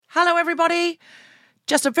Hello, everybody.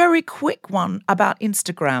 Just a very quick one about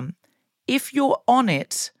Instagram. If you're on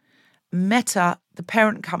it, Meta, the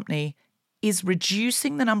parent company, is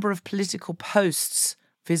reducing the number of political posts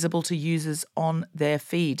visible to users on their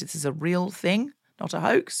feed. This is a real thing, not a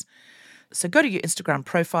hoax. So go to your Instagram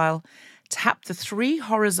profile, tap the 3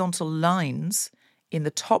 horizontal lines in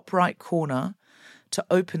the top right corner to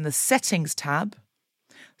open the Settings tab,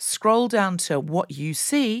 scroll down to What You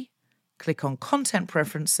See, click on Content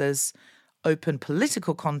Preferences, open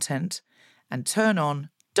Political Content, and turn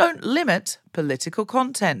on Don't Limit Political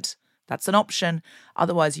Content. That's an option.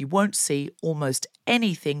 Otherwise, you won't see almost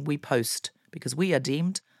anything we post because we are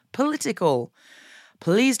deemed political.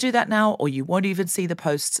 Please do that now, or you won't even see the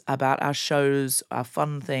posts about our shows, our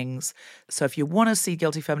fun things. So if you want to see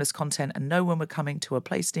Guilty Feminist content and know when we're coming to a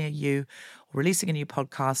place near you or releasing a new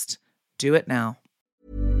podcast, do it now.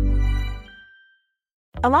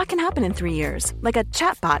 A lot can happen in 3 years, like a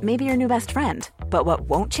chatbot may be your new best friend. But what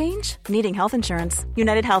won't change? Needing health insurance.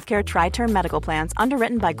 United Healthcare Tri-Term Medical Plans,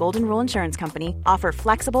 underwritten by Golden Rule Insurance Company, offer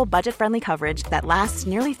flexible, budget-friendly coverage that lasts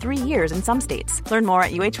nearly 3 years in some states. Learn more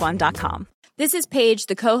at uh1.com. This is Paige,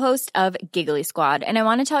 the co-host of Giggly Squad, and I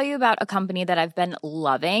want to tell you about a company that I've been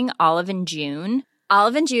loving, Olive & June.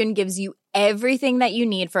 Olive & June gives you everything that you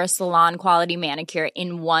need for a salon-quality manicure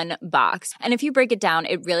in one box. And if you break it down,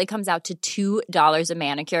 it really comes out to $2 a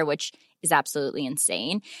manicure, which is absolutely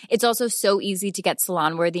insane. It's also so easy to get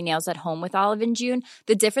salon-worthy nails at home with Olive & June.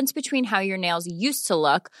 The difference between how your nails used to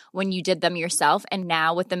look when you did them yourself and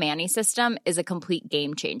now with the Mani system is a complete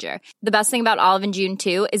game changer. The best thing about Olive & June,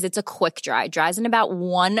 too, is it's a quick dry. Dries in about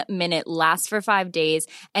 1 minute, lasts for 5 days,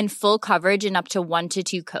 and full coverage in up to 1 to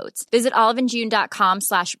 2 coats. Visit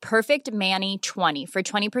oliveandjune.com/perfectmani20 for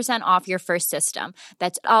 20% off your first system.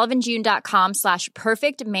 That's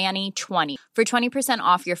oliveandjune.com/perfectmani20 for 20%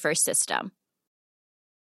 off your first system.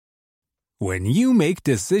 When you make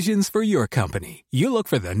decisions for your company, you look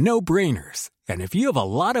for the no-brainers. And if you have a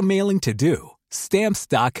lot of mailing to do,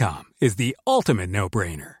 Stamps.com is the ultimate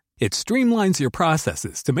no-brainer. It streamlines your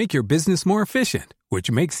processes to make your business more efficient,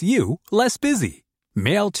 which makes you less busy.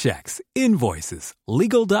 Mail checks, invoices,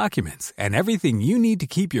 legal documents, and everything you need to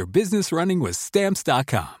keep your business running with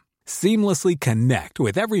Stamps.com. Seamlessly connect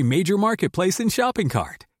with every major marketplace and shopping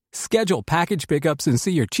cart. Schedule package pickups and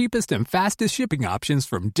see your cheapest and fastest shipping options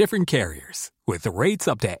from different carriers, with rates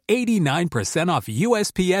up to 89% off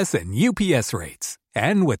USPS and UPS rates.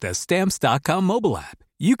 And with the Stamps.com mobile app,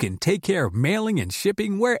 you can take care of mailing and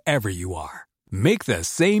shipping wherever you are. Make the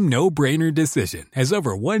same no-brainer decision as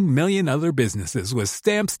over 1 million other businesses with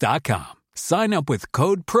Stamps.com. Sign up with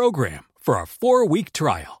code PROGRAM for a 4-week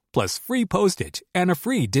trial, plus free postage and a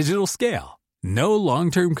free digital scale. No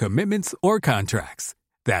long-term commitments or contracts.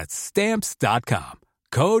 That's Stamps.com.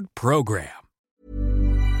 Code PROGRAM.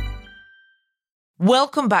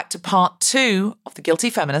 Welcome back to part 2 of The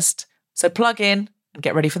Guilty Feminist. So plug in and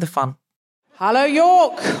get ready for the fun. Hello,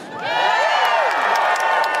 York.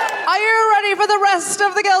 Are you ready for the rest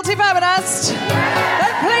of The Guilty Feminist?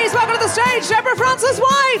 Then please welcome to the stage, Deborah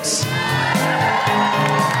Frances-White.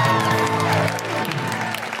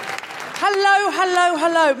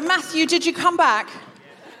 Hello. Matthew, did you come back?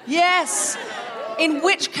 Yes. In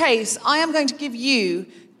which case, I am going to give you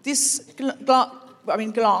this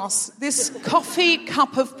glass, this coffee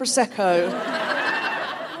cup of Prosecco.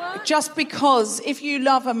 Just because if you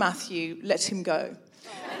love a Matthew, let him go.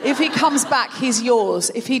 If he comes back, he's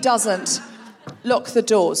yours. If he doesn't, lock the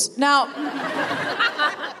doors. Now,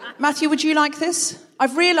 Matthew, would you like this?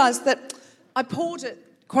 I've realised that I poured it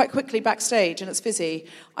quite quickly backstage and it's fizzy.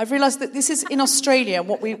 I've realised that this is in Australia.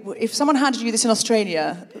 If someone handed you this in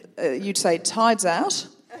Australia, you'd say, tide's out.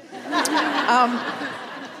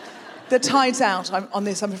 The tide's out on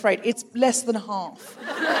this, I'm afraid. It's less than half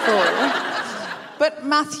full. But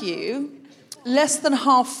Matthew, less than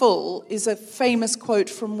half full is a famous quote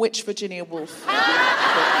from which Virginia Woolf?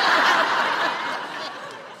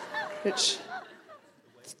 Which...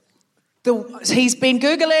 he's been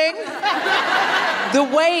Googling. The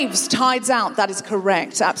waves, tides out. That is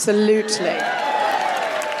correct, absolutely.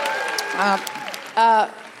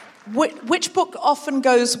 Which book often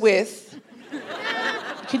goes with...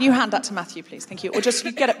 Can you hand that to Matthew, please? Thank you. Or just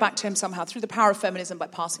you get it back to him somehow, through the power of feminism by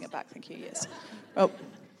passing it back. Thank you, yes. Oh,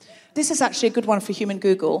 this is actually a good one for Human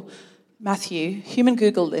Google. Matthew, Human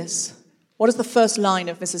Google this. What is the first line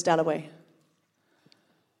of Mrs. Dalloway?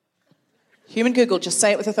 Human Google, just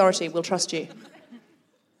say it with authority. We'll trust you.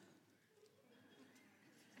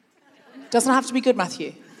 Doesn't have to be good,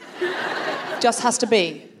 Matthew. Just has to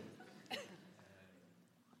be.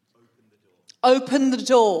 Open the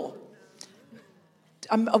door.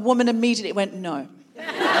 A woman immediately went, no.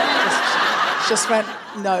 just went,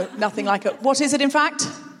 no, nothing like it. What is it, in fact?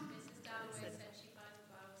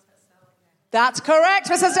 That's correct.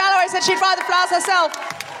 Mrs. Dalloway said she'd buy the flowers herself.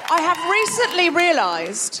 I have recently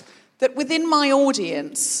realised that within my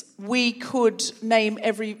audience, we could name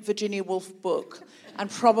every Virginia Woolf book and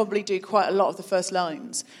probably do quite a lot of the first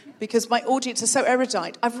lines, because my audience is so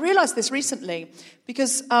erudite. I've realised this recently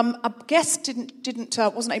because a guest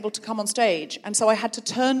wasn't able to come on stage, and so I had to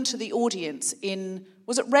turn to the audience in,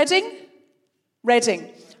 was it Reading? Reading.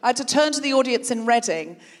 I had to turn to the audience in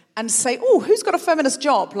Reading and say, oh, who's got a feminist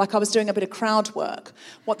job? Like I was doing a bit of crowd work.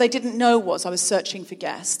 What they didn't know was I was searching for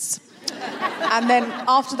guests. And then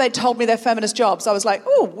after they told me their feminist jobs, I was like,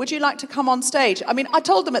 oh, would you like to come on stage? I mean, I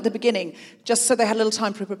told them at the beginning, just so they had a little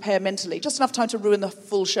time to prepare mentally, just enough time to ruin the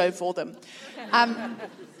full show for them.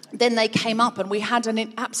 Then they came up and we had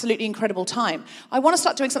an absolutely incredible time. I want to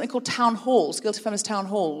start doing something called town halls, Guilty Feminist town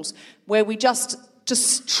halls, where we just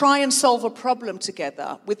try and solve a problem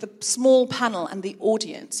together with the small panel and the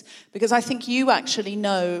audience, because I think you actually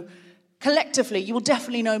know, collectively, you will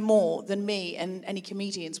definitely know more than me and any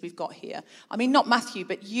comedians we've got here. I mean, not Matthew,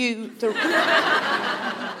 but you, the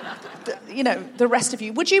rest of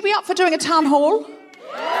you. Would you be up for doing a town hall?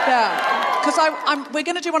 Yeah. Because we're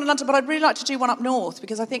going to do one in London, but I'd really like to do one up north,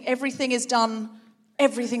 because I think everything's done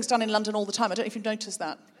in London all the time. I don't know if you've noticed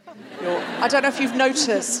that. I don't know if you've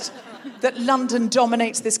noticed that London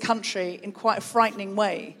dominates this country in quite a frightening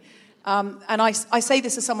way. And I say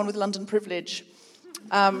this as someone with London privilege.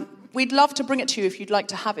 We'd love to bring it to you if you'd like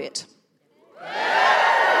to have it.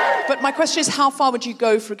 But my question is, how far would you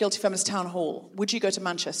go for a Guilty Feminist town hall? Would you go to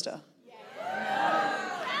Manchester?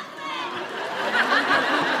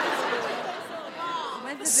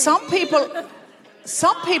 Some people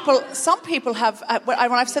have, when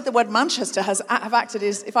I've said the word Manchester, have acted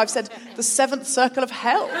as if I've said the seventh circle of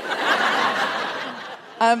hell.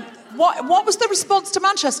 What was the response to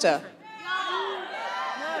Manchester?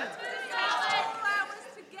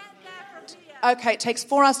 Okay, it takes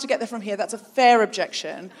 4 hours to get there from here. That's a fair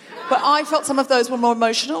objection. But I felt some of those were more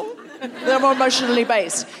emotional. They're more emotionally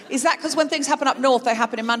based. Is that because when things happen up north, they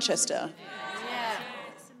happen in Manchester?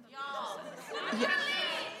 Yeah.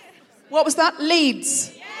 What was that?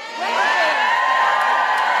 Leeds.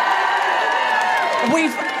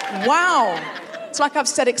 Wow. It's like I've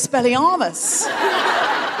said Expelliarmus.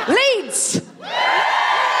 Leeds.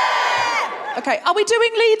 Okay, are we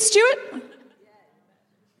doing Leeds, Stuart?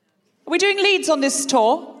 Are we doing Leeds on this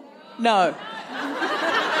tour? No.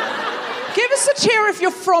 Give us a cheer if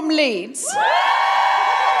you're from Leeds.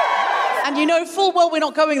 And you know full well we're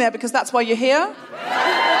not going there because that's why you're here.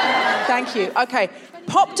 Thank you. Okay.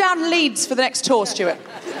 Pop down Leeds for the next tour, Stuart.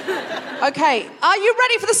 Okay. Are you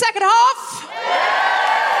ready for the second half?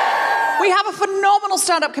 We have a phenomenal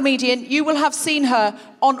stand-up comedian. You will have seen her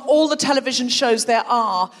on all the television shows there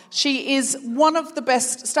are. She is one of the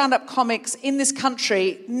best stand-up comics in this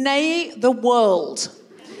country, nay, the world.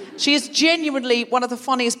 She is genuinely one of the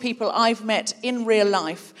funniest people I've met in real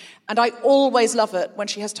life. And I always love it when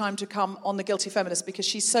she has time to come on The Guilty Feminist because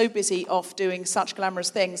she's so busy off doing such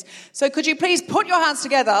glamorous things. So could you please put your hands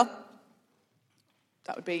together?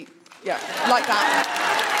 That would be, yeah, like that.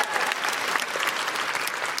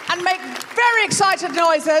 And make very excited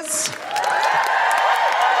noises.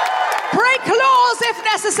 Break laws if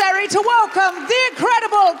necessary to welcome the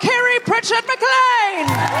incredible Kiri Pritchard-McLean.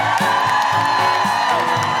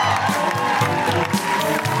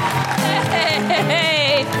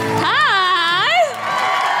 Hey. Hi.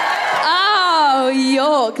 Oh,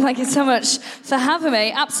 York, thank you so much for having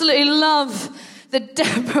me. Absolutely love that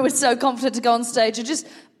Deborah was so confident to go on stage and just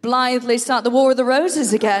blithely start the War of the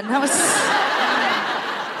Roses again. That was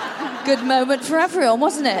a good moment for everyone,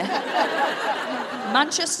 wasn't it?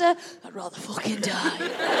 Manchester, I'd rather fucking die.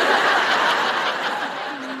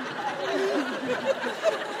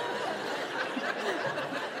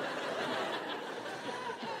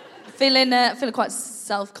 Feeling quite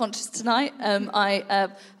self-conscious tonight. I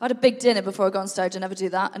had a big dinner before I go on stage. I never do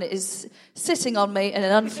that, and it is sitting on me in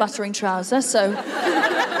an unflattering trouser. So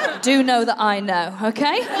do know that I know,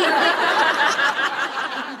 okay?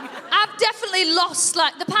 I've definitely lost,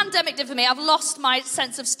 like the pandemic did for me. I've lost my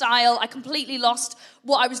sense of style. I completely lost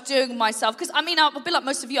what I was doing with myself. Because I mean, I'll be like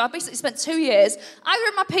most of you. I basically spent 2 years either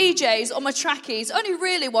in my PJs or my trackies, only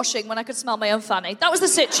really washing when I could smell my own fanny. That was the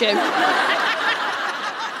situ.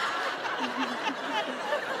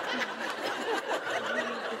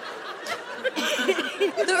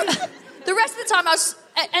 The rest of the time I was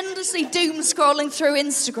endlessly doom scrolling through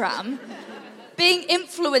Instagram, being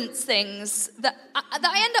influenced things that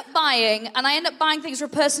I end up buying, and I end up buying things for a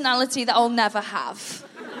personality that I'll never have.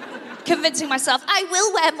 convincing myself, I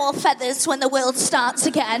will wear more feathers when the world starts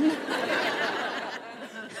again.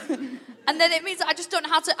 And then it means that I just don't know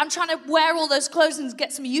how to... I'm trying to wear all those clothes and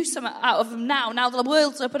get some use out of them now that the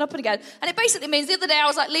world's open up again. And it basically means the other day I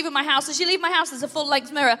was like leaving my house. As you leave my house, there's a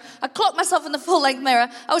full-length mirror. I clocked myself in the full-length mirror.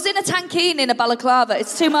 I was in a tankini in a balaclava.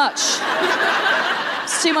 It's too much.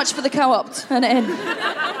 It's too much for the co-op. Turn it in.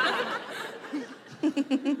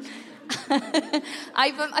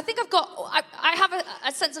 I think I've got... I have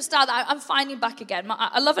a sense of style that I'm finding back again.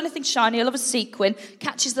 I love anything shiny. I love a sequin.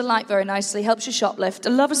 Catches the light very nicely. Helps you shoplift. I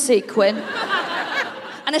love a sequin.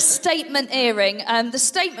 And a statement earring. The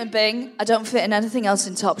statement being, I don't fit in anything else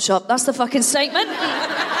in Topshop. That's the fucking statement.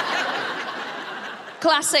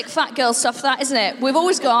 Classic fat girl stuff, that, isn't it? We've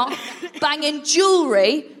always got banging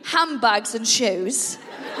jewellery, handbags and shoes.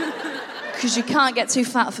 Because you can't get too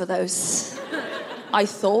fat for those. I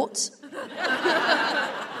thought.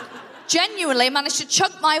 Genuinely managed to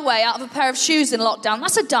chunk my way out of a pair of shoes in lockdown.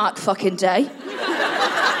 That's a dark fucking day.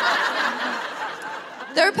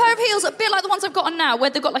 There are a pair of heels, a bit like the ones I've got on now, where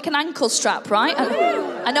they've got like an ankle strap, right?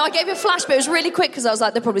 I know I gave you a flash, but it was really quick because I was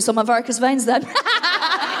like, they probably saw my varicose veins then.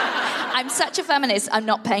 I'm such a feminist, I'm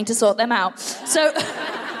not paying to sort them out. So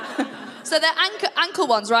they're ankle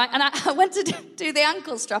ones, right? And I went to do the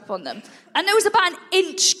ankle strap on them. And there was about an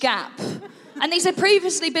inch gap. And these had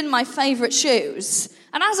previously been my favourite shoes.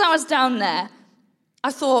 And as I was down there,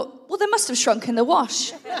 I thought, well, they must have shrunk in the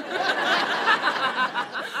wash.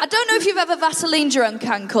 I don't know if you've ever Vaselined your own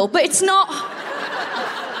ankle, but it's not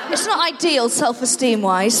ideal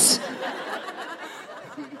self-esteem-wise.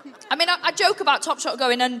 I mean, I joke about Topshop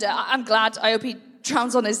going under. I'm glad. I hope he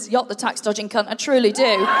drowns on his yacht, the tax-dodging cunt. I truly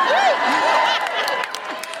do.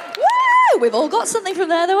 Woo! We've all got something from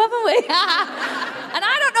there, though, haven't we? And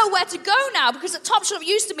I don't know where to go now, because at Topshop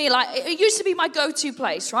used to be my go-to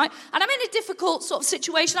place, right? And I'm in a difficult sort of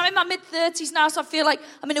situation. I'm in my mid-30s now, so I feel like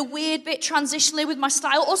I'm in a weird bit transitionally with my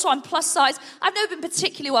style. Also, I'm plus size. I've never been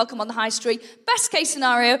particularly welcome on the high street. Best case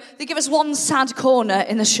scenario, they give us one sad corner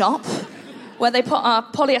in the shop where they put our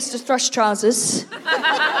polyester thrush trousers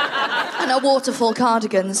and our waterfall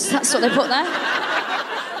cardigans. That's what they put there.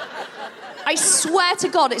 I swear to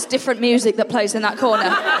God it's different music that plays in that corner.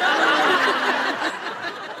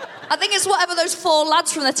 I think it's whatever those 4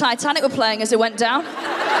 lads from the Titanic were playing as it went down.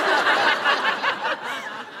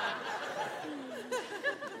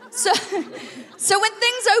 So when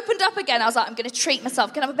things opened up again, I was like, I'm going to treat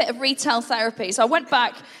myself, can have a bit of retail therapy. So I went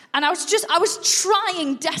back and I was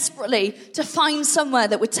trying desperately to find somewhere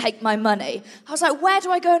that would take my money. I was like, where do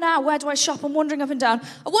I go now? Where do I shop? I'm wandering up and down.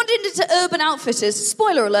 I wandered into Urban Outfitters.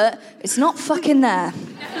 Spoiler alert, it's not fucking there.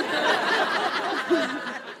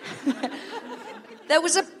 There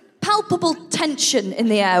was a palpable tension in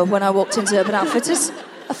the air when I walked into Urban Outfitters.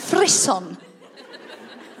 A frisson.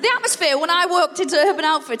 The atmosphere when I walked into Urban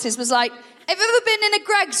Outfitters was like, have you ever been in a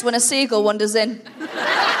Greggs when a seagull wanders in?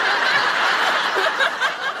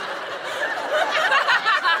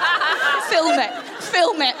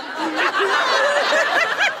 Film it.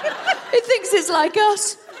 It thinks it's like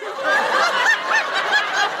us.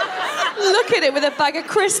 Look at it with a bag of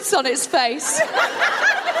crisps on its face.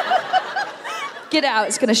 Get out,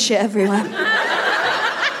 it's going to shit everywhere.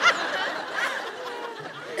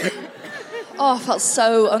 Oh, I felt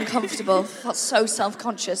so uncomfortable. I felt so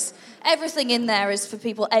self-conscious. Everything in there is for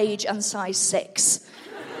people age and size 6.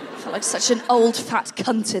 I felt like such an old fat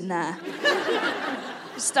cunt in there.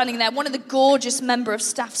 Standing there, one of the gorgeous member of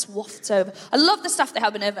staffs wafts over. I love the staff they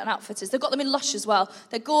have in Urban Outfitters. They've got them in Lush as well.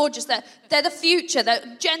 They're gorgeous. They're the future. They're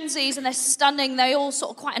Gen Zs and they're stunning. They're all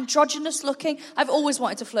sort of quite androgynous looking. I've always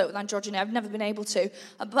wanted to flirt with androgyny. I've never been able to.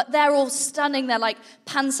 But they're all stunning. They're like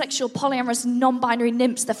pansexual, polyamorous, non-binary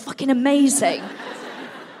nymphs. They're fucking amazing.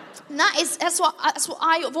 And that's what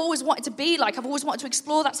I've always wanted to be like. I've always wanted to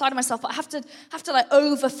explore that side of myself, but I have to like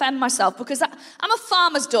over-femme myself because I'm a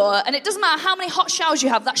farmer's daughter, and it doesn't matter how many hot showers you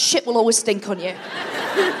have, that shit will always stink on you.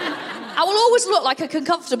 I will always look like I can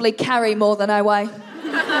comfortably carry more than I weigh.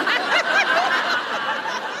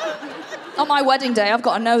 On my wedding day, I've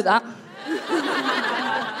got to know that.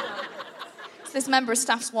 This member of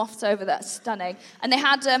staff's waft over there, stunning. And they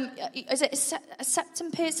had, is it a septum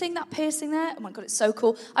piercing, that piercing there? Oh my God, it's so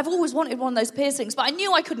cool. I've always wanted one of those piercings, but I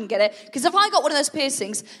knew I couldn't get it, because if I got one of those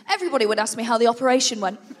piercings, everybody would ask me how the operation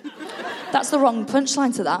went. That's the wrong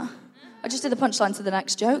punchline to that. I just did the punchline to the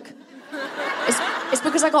next joke. It's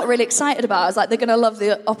because I got really excited about it. I was like, they're going to love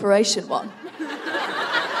the operation one.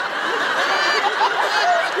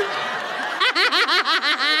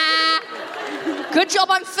 Good job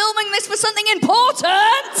I'm filming this for something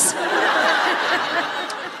important!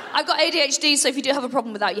 I've got ADHD, so if you do have a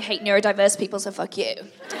problem with that, you hate neurodiverse people, so fuck you.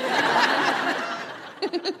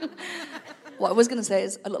 What I was going to say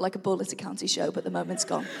is I look like a bull at a county show, but the moment's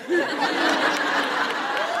gone. Don't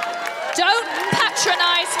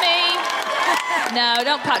patronise me. No,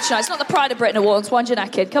 don't patronise. It's not the Pride of Britain Awards. Wind your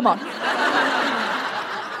neck, kid. Come on.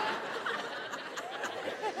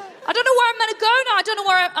 I don't know where I'm meant to go now. I don't know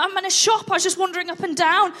where I'm in a shop. I was just wandering up and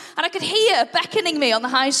down, and I could hear beckoning me on the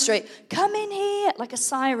high street. Come in here, like a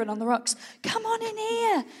siren on the rocks. Come on in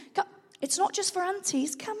here. It's not just for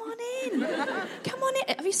aunties. Come on in. Come on in.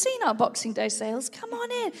 Have you seen our Boxing Day sales? Come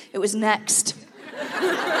on in. It was next.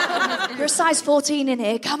 You're a size 14 in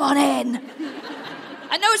here. Come on in.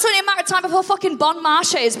 I know it's only a matter of time before fucking Bon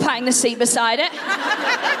Marché is patting the seat beside it.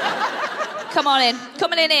 Come on in.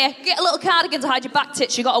 Come on in here. Get a little cardigan to hide your back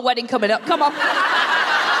tits. You got a wedding coming up. Come on.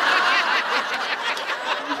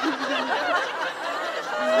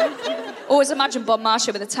 Always imagine Bon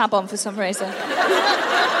Marché with a tab on for some reason.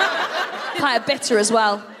 Quite a bitter as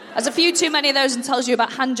well. There's a few too many of those and tells you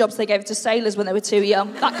about hand jobs they gave to sailors when they were too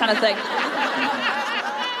young. That kind of thing.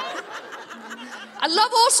 I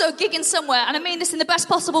love also gigging somewhere, and I mean this in the best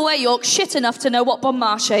possible way, York, shit enough to know what Bon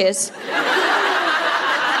Marché is.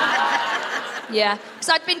 Yeah, because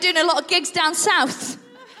I'd been doing a lot of gigs down south.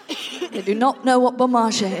 They do not know what Bon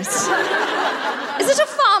Marché is. Is it a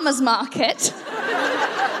farmer's market?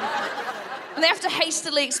 And they have to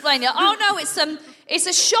hastily explain it. Oh no, it's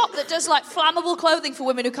a shop that does like flammable clothing for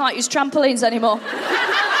women who can't use trampolines anymore.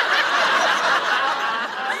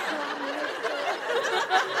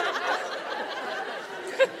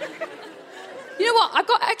 You know what? I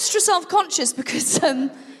got extra self-conscious because I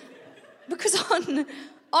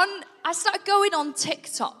started going on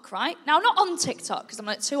TikTok, right? Now, I'm not on TikTok because I'm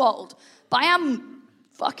like too old, but I am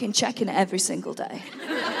fucking checking it every single day.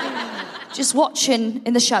 Just watching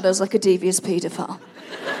in the shadows like a devious paedophile.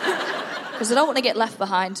 Because I don't want to get left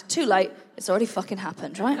behind. Too late. It's already fucking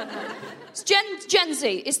happened, right? It's Gen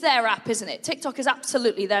Z. It's their app, isn't it? TikTok is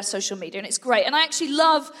absolutely their social media, and it's great. And I actually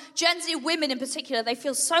love Gen Z women in particular. They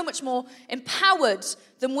feel so much more empowered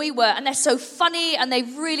than we were, and they're so funny, and they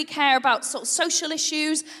really care about sort of social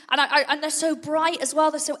issues, and they're so bright as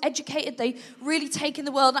well. They're so educated. They really take in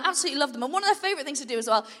the world, and I absolutely love them. And one of their favourite things to do as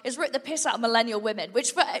well is rip the piss out of millennial women,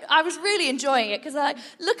 which I was really enjoying it, because I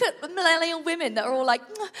look at millennial women that are all like,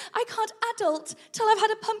 I can't adult till I've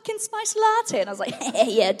had a pumpkin spice latte. And I was like,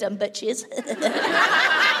 yeah, dumb bitches.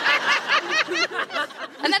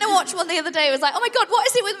 And then I watched one the other day. It was like, oh my God, what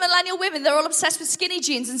is it with millennial women? They're all obsessed with skinny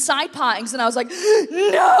jeans and side partings. And I was like,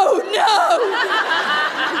 no.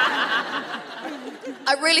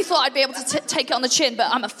 I really thought I'd be able to take it on the chin, but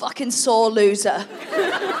I'm a fucking sore loser.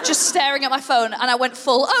 Just staring at my phone, and I went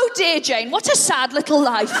full, oh dear Jane, what a sad little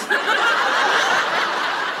life.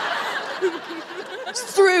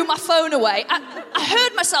 Threw my phone away. I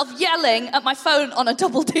heard myself yelling at my phone on a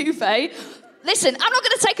double duvet. Listen, I'm not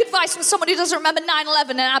going to take advice from someone who doesn't remember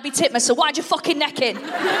 9/11 and Abby Titmus, so wind your fucking neck in.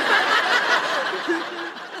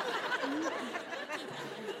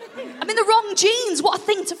 I'm in the wrong jeans. What a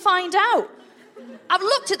thing to find out. I've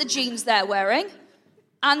looked at the jeans they're wearing,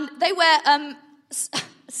 and they wear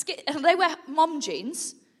mom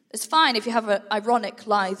jeans. It's fine if you have an ironic,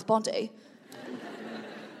 lithe body.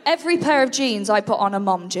 Every pair of jeans I put on are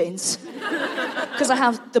mom jeans. Because I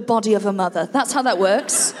have the body of a mother. That's how that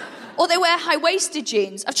works. Or they wear high-waisted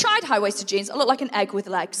jeans. I've tried high-waisted jeans. I look like an egg with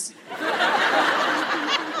legs.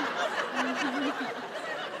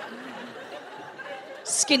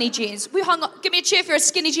 Skinny jeans. Give me a cheer if you're a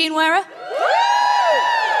skinny jean wearer.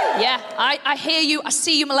 Yeah, I hear you. I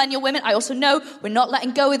see you, millennial women. I also know we're not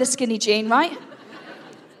letting go of the skinny jean, right?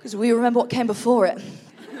 Because we remember what came before it.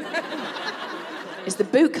 It's the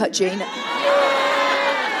bootcut jean.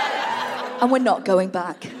 And we're not going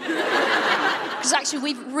back. Because actually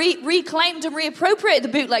we've reclaimed and reappropriated the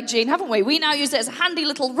bootleg jean, haven't we? We now use it as a handy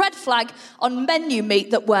little red flag on menu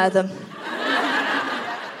meat that wear them.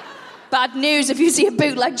 Bad news if you see a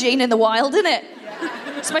bootleg jean in the wild, isn't it?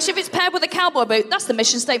 Especially if it's paired with a cowboy boot. That's the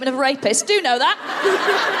mission statement of a rapist. Do you know that?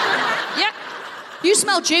 Yeah. You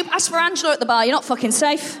smell dupe, ask for Angela at the bar. You're not fucking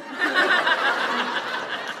safe.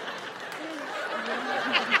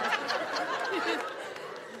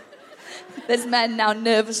 There's men now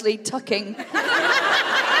nervously trying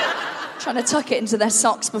to tuck it into their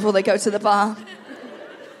socks before they go to the bar.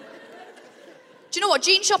 Do you know what?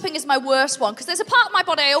 Jean shopping is my worst one, because there's a part of my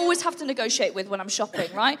body I always have to negotiate with when I'm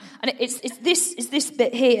shopping, right? And it's this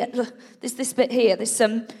bit here. This bit here.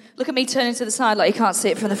 Look at me turning to the side like you can't see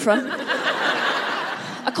it from the front.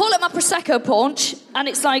 I call it my Prosecco paunch, and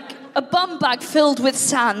it's like a bum bag filled with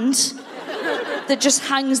sand that just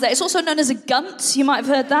hangs there. It's also known as a gunt. You might have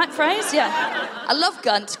heard that phrase. Yeah. I love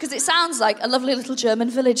gunt because it sounds like a lovely little German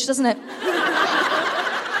village, doesn't it?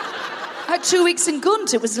 I had 2 weeks in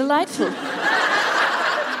Gunt. It was delightful.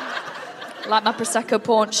 Like my Prosecco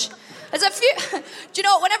paunch. There's a few... Do you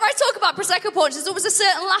know what? Whenever I talk about Prosecco paunch, there's always a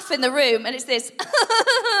certain laugh in the room, and it's this. And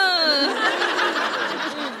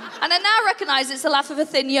I now recognise it's the laugh of a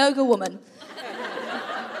thin yoga woman.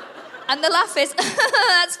 And the laugh is,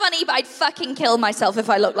 that's funny, but I'd fucking kill myself if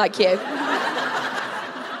I looked like you.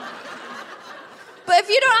 But if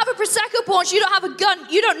you don't have a Prosecco paunch, you don't have a gun,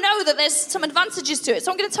 you don't know that there's some advantages to it.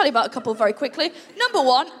 So I'm going to tell you about a couple very quickly. Number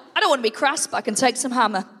one, I don't want to be crass, but I can take some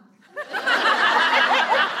hammer.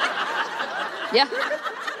 Yeah.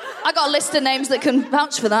 I got a list of names that can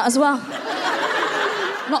vouch for that as well.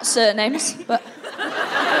 Not surnames, but...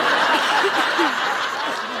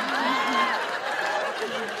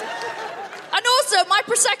 And also, my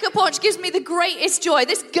Prosecco paunch gives me the greatest joy.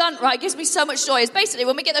 This Gunt, right, gives me so much joy. It's basically,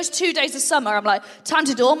 when we get those 2 days of summer, I'm like, time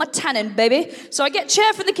to do all my tanning, baby. So I get a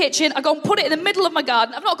chair from the kitchen, I go and put it in the middle of my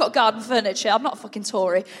garden. I've not got garden furniture, I'm not a fucking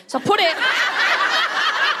Tory. So I put it...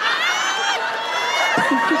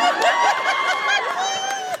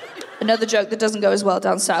 Another joke that doesn't go as well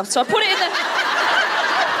down south. So I put it in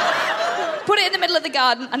the middle of the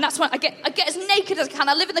garden, and that's when I get as naked as I can.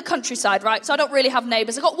 I live in the countryside, right? So I don't really have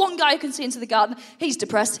neighbours. I've got one guy who can see into the garden. He's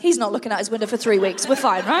depressed. He's not looking out his window for 3 weeks. We're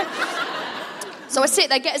fine, right? So I sit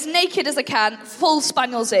there, get as naked as I can, full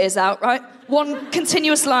spaniel's ears out, right? One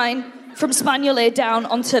continuous line from spaniel ear down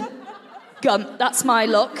onto Gunt. That's my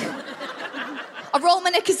look. I roll my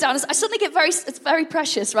knickers down. I suddenly get it's very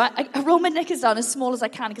precious, right? I roll my knickers down as small as I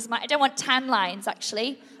can because I don't want tan lines,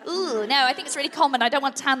 actually. Ooh, no, I think it's really common. I don't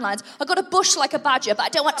want tan lines. I've got a bush like a badger, but I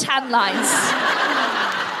don't want tan lines.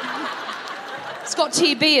 It's got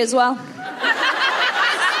TB as well.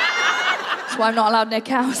 That's why I'm not allowed near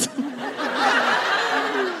cows.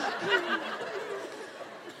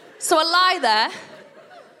 So I lie there,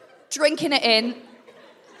 drinking it in,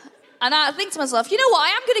 and I think to myself, you know what, I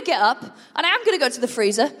am going to get up, and I am going to go to the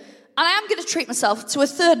freezer, and I am going to treat myself to a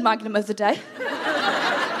third Magnum of the day.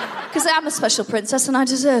 Because I am a special princess, and I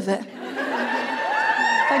deserve it.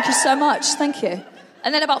 Thank you so much, thank you.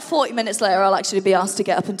 And then about 40 minutes later, I'll actually be asked to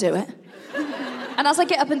get up and do it. And as I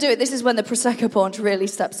get up and do it, this is when the Prosecco paunch really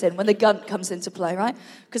steps in, when the Gunt comes into play, right?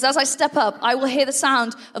 Because as I step up, I will hear the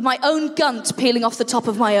sound of my own Gunt peeling off the top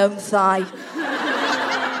of my own thigh.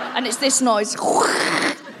 And it's this noise.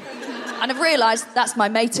 And I've realised that's my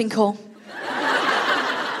mating call.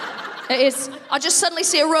 It is. I just suddenly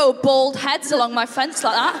see a row of bald heads along my fence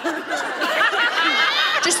like that.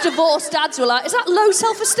 Just divorced dads were like, is that low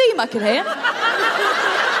self-esteem I can hear?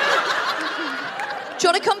 Do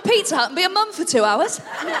you want to come Pizza Hut and be a mum for 2 hours?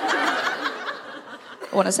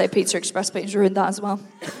 I want to say Pizza Express, but he's ruined that as well.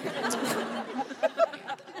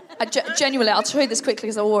 Genuinely, I'll show you this quickly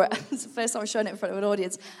because I wore it. It's the first time I've shown it in front of an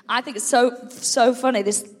audience. I think it's so funny,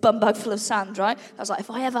 this bum bag full of sand, right? I was like,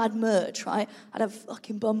 if I ever had merch, right, I'd have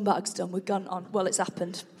fucking bum bags done with Gunt on. Well, it's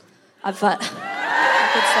happened.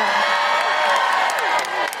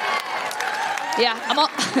 Yeah,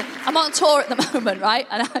 I'm on tour at the moment, right?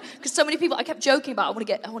 And because so many people, I kept joking about I want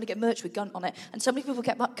to get merch with Gunt on it, and so many people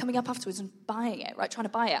kept coming up afterwards and buying it, right? Trying to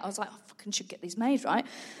buy it. I was like, I fucking should get these made, right?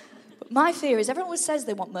 But my fear is everyone always says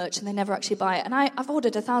they want merch and they never actually buy it, and I've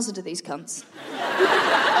ordered 1,000 of these cunts,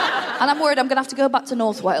 and I'm worried I'm going to have to go back to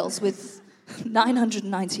North Wales with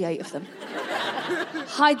 998 of them,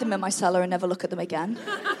 hide them in my cellar and never look at them again.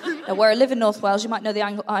 Now, where I live in North Wales, you might know the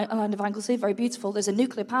island of Anglesey, very beautiful. There's a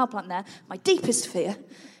nuclear power plant there. My deepest fear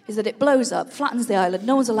is that it blows up, flattens the island,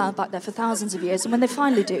 no one's allowed back there for thousands of years, and when they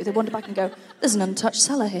finally do, they wander back and go, there's an untouched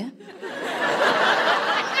cellar here.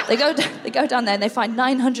 They go down there and they find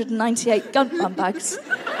 998 Gunt bum bags,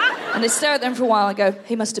 and they stare at them for a while and go,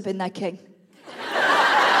 he must have been their king.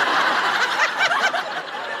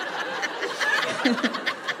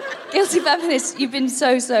 Guilty Feminists, you've been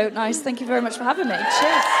so nice. Thank you very much for having me.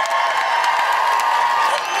 Cheers.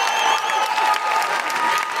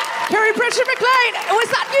 Kiri, Pritchard-McLean, was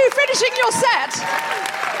that you finishing your set?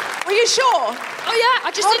 Were you sure? Oh yeah,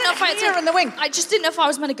 I just didn't know if I just didn't know if I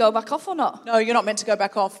was meant to go back off or not. No, you're not meant to go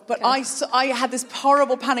back off. But okay. I had this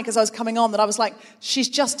horrible panic as I was coming on that I was like, she's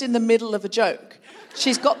just in the middle of a joke.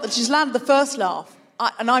 She's landed the first laugh,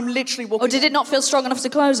 and I'm literally walking. Oh, did it not feel strong enough to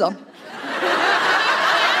close on?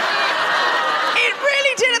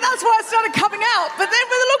 Did it, that's why I started coming out. But then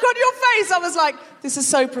with the look on your face, I was like, this is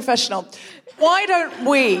so professional. Why don't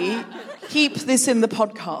we keep this in the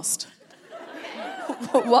podcast?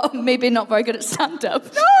 What, maybe not very good at stand-up?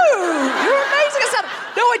 No, you're amazing at stand-up.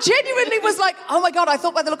 No, I genuinely was like, oh my God, I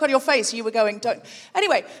thought by the look on your face you were going, don't.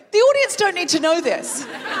 Anyway, the audience don't need to know this.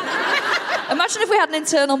 Imagine if we had an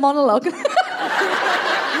internal monologue.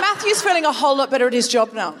 Matthew's feeling a whole lot better at his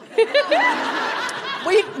job now.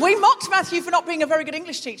 We mocked Matthew for not being a very good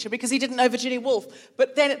English teacher because he didn't know Virginia Woolf.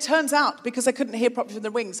 But then it turns out, because I couldn't hear properly from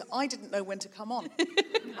the wings, I didn't know when to come on.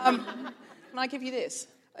 Can I give you this?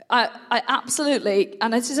 I absolutely,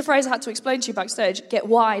 and this is a phrase I had to explain to you backstage, get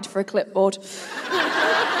wide for a clipboard.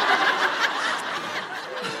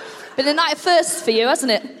 Been a night of firsts for you,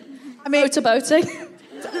 hasn't it? I mean... Motorboating.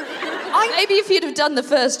 Maybe if you'd have done the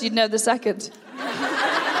first, you'd know the second.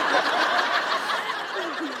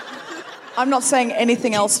 I'm not saying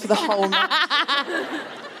anything else for the whole night.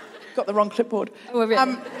 Got the wrong clipboard. Oh,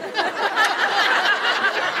 really?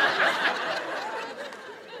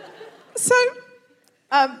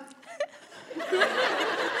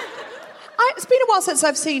 It's been a while since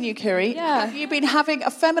I've seen you, Kiri. Yeah. Have you been having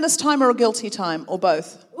a feminist time or a guilty time, or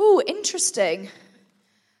both? Ooh, interesting.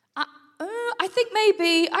 I think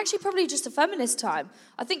maybe, actually probably just a feminist time.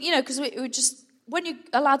 I think, because we just, when you're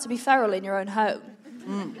allowed to be feral in your own home,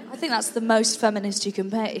 I think that's the most feminist you can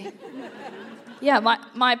be. Yeah,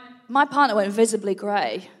 my partner went visibly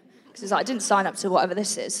grey, because he's like, I didn't sign up to whatever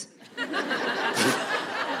this is.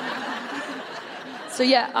 So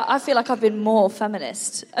yeah, I feel like I've been more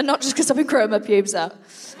feminist. And not just because I've been growing my pubes out.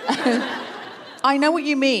 I know what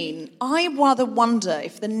you mean. I rather wonder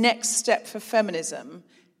if the next step for feminism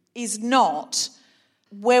is not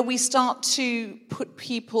where we start to put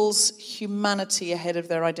people's humanity ahead of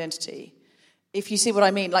their identity. If you see what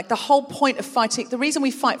I mean. Like, the whole point of fighting... The reason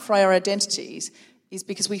we fight for our identities is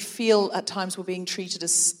because we feel at times we're being treated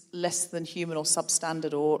as less than human or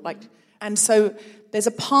substandard or like... And so there's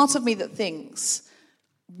a part of me that thinks...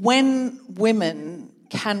 When women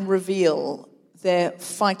can reveal their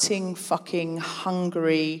fighting, fucking,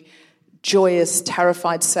 hungry, joyous,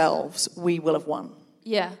 terrified selves, we will have won.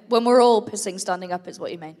 Yeah, when we're all pissing standing up is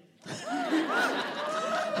what you mean.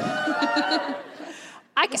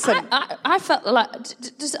 I felt like...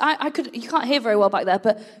 I could... You can't hear very well back there,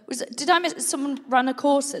 but... Did I miss... Someone ran a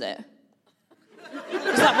course in it?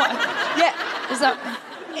 Is that what... Yeah. Is that...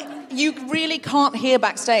 You really can't hear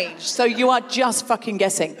backstage, so you are just fucking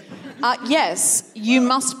guessing. Yes, you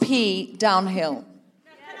must pee downhill.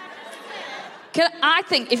 I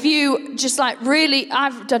think if you just really...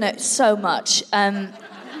 I've done it so much. And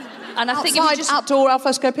I think if you just... outdoor,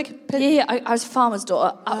 alfresco, pick. Yeah, I was a farmer's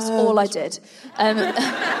daughter. That's all I did.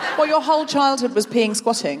 Well, your whole childhood was peeing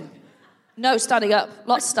squatting? No, standing up.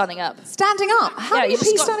 Lots of standing up. Standing up? How do you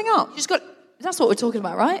pee standing up? You just got... That's what we're talking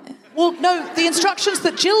about, right? Well, no, the instructions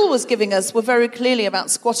that Jill was giving us were very clearly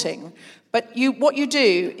about squatting. But what you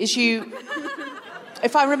do is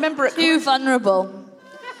if I remember it... Too vulnerable.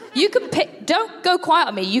 You can pee... Don't go quiet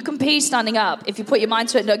on me. You can pee standing up if you put your mind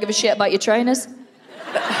to it and don't give a shit about your trainers.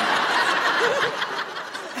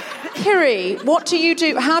 Kiri, what do you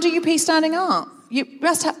do? How do you pee standing up? You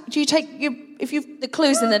must have... Do you take... The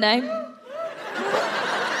clue's in the name.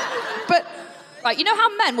 But... Right, you know how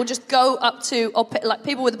men will just go up to, or like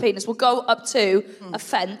people with a penis will go up to a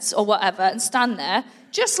fence or whatever and stand there,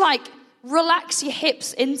 just relax your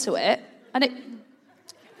hips into it, and it...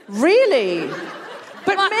 Really?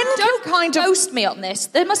 But men don't can kind of... ghost me on this.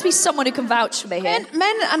 There must be someone who can vouch for me here.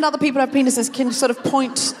 Men and other people who have penises can sort of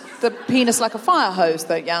point the penis like a fire hose,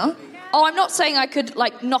 though, yeah? Oh, I'm not saying I could,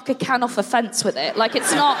 knock a can off a fence with it.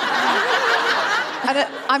 It's not... And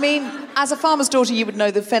as a farmer's daughter, you would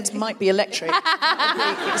know the fence might be electric. It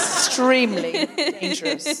would be extremely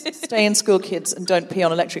dangerous. Stay in school, kids, and don't pee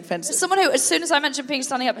on electric fences. Someone who, as soon as I mentioned peeing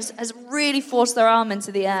standing up, has really forced their arm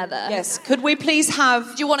into the air there. Yes. Could we please have...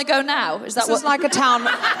 Do you want to go now? This is like a town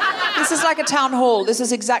hall. This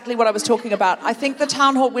is exactly what I was talking about. I think the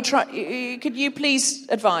town hall would try... Could you please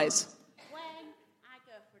advise? When I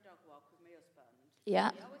go for a dog walk with my husband...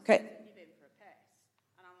 Yeah. Okay.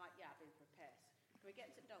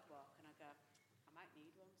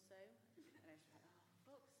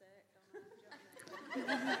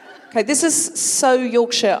 Okay, this is so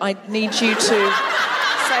Yorkshire. I need you to say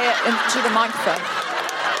it into the microphone.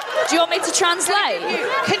 Do you want me to translate?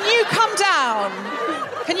 Can you come down?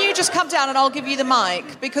 Can you just come down and I'll give you the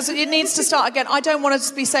mic? Because it needs to start again. I don't want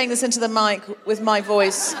to be saying this into the mic with my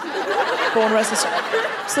voice. Born restless.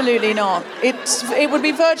 Absolutely not. It would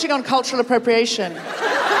be verging on cultural appropriation.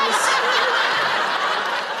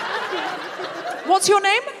 What's your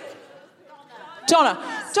name? Donna.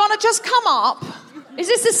 Donna, just come up. Is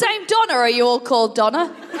this the same Donna, or are you all called Donna?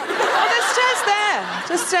 Oh, there's stairs there.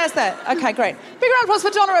 Just stairs there. Okay, great. Big round of applause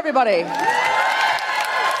for Donna, everybody.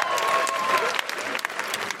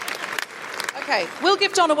 Okay, we'll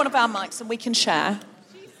give Donna one of our mics and we can share.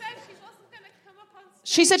 She said she wasn't going to come up on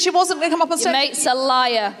stage. She said she wasn't going to come up on stage. Your mate's a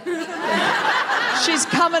liar. She's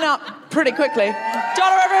coming up pretty quickly.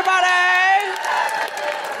 Donna, everybody!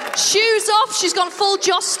 Shoes off. She's gone full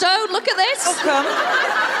Joss Stone. Look at this. Welcome.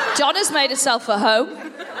 Donna's made herself a home.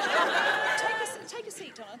 Take a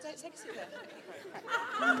seat, Donna. Take a seat there.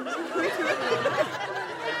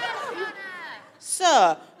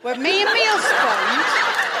 So, when me and my husband,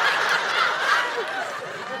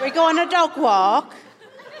 we go on a dog walk,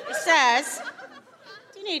 he says,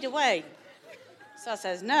 do you need a wee? So I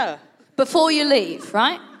says, no. Before you leave,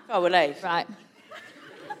 right? Before we leave. Right.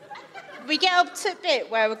 We get up to the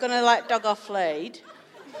bit where we're going to let dog off lead.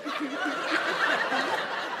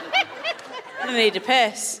 I need a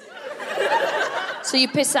piss. So you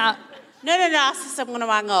piss out. No, I says I'm going to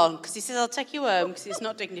hang on, because he says I'll take you home, because it's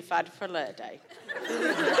not dignified for a lady.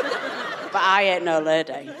 But I ain't no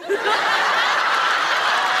lady.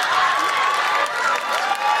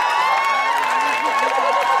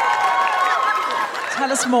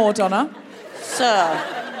 Tell us more, Donna. So,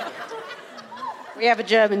 we have a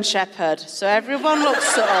German Shepherd, so everyone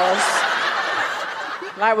looks at us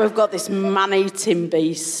like we've got this man-eating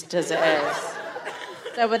beast, as it is.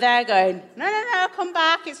 So we're there going, no, come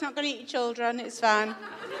back, it's not going to eat your children, it's fine.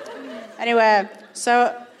 Anyway,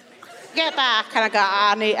 so get back, and I go,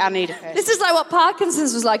 I need a piss. This is like what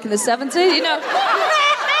Parkinson's was like in the 70s, you know.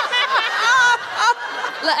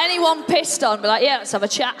 Let anyone pissed on, be like, yeah, let's have a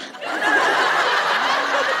chat.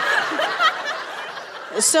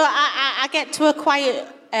 So I get to a quiet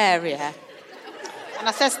area, and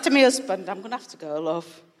I says to my husband, I'm going to have to go,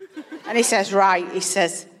 love. And he says, right,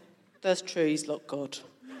 those trees look good.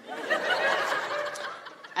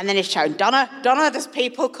 And then he's shouting, Donna, there's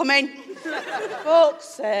people coming. Fuck's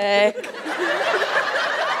sake.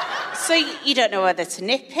 So you don't know whether to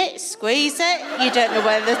nip it, squeeze it, you don't know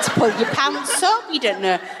whether to pull your pants up, you don't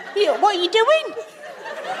know. What are you doing?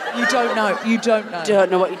 You don't know. Don't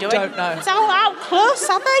know what you're doing. Don't know. So how close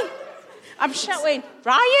are they? I'm shouting,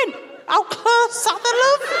 Ryan, how close are they,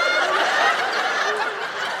 love?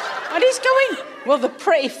 And he's going, well, they're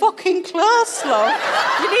pretty fucking close, love.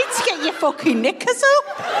 You need to get your fucking knickers up.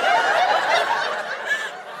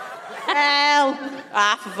 Hell,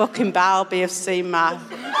 half a fucking Barbie have seen my...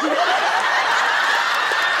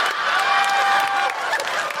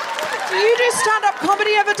 Do you do stand-up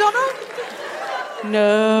comedy ever, Donna?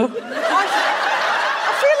 No.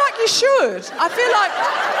 I feel like you should. I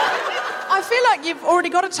feel like you've already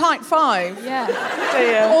got a tight 5.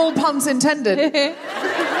 Yeah. All puns intended.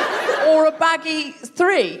 Or a baggy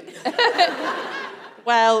 3.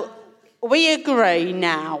 Well, we agree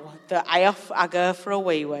now that I go for a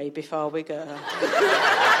wee before we go.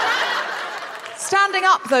 Standing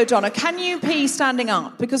up, though, Donna, can you pee standing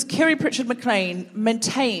up? Because Kiri Pritchard-McLean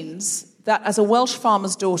maintains that as a Welsh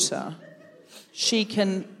farmer's daughter, she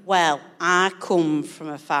can... Well, I come from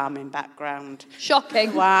a farming background.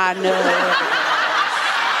 Shocking. Why, no.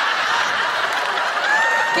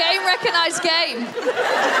 Game recognised game.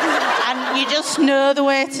 And you just know the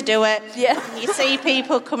way to do it. Yeah. You see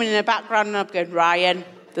people coming in the background and I'm going, Ryan,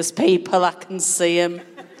 there's people, I can see them.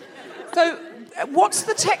 So, what's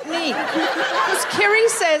the technique? Because Kiri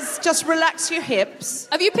says just relax your hips.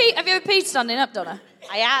 Have you ever peed standing up, Donna?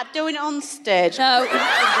 I am doing it on stage. No.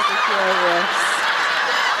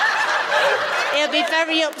 He'll be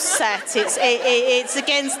very upset. It's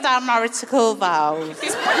against our marital vows.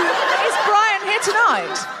 Is Brian here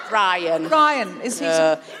tonight? Brian, is he...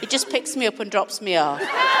 he just picks me up and drops me off.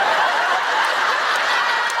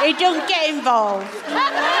 He don't get involved.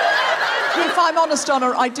 If I'm honest,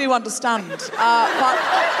 Donna, I do understand. But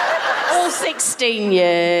all 16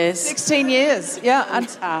 years. 16 years, yeah. And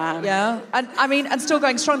yeah. And still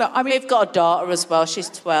going strong though. I mean, we've got a daughter as well. She's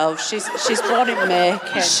 12. She's born in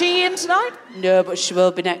Macon. Is she in tonight? No, but she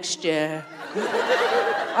will be next year.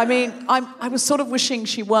 I mean, I was sort of wishing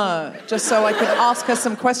she were, just so I could ask her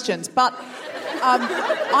some questions. But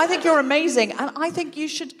I think you're amazing, and I think she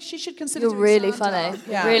should consider. You're really funny.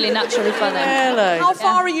 Yeah. Really naturally funny. Really? How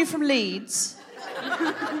far are you from Leeds?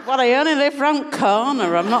 Well, I only live round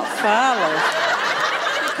corner. I'm not far.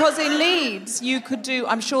 Because in Leeds, you could do.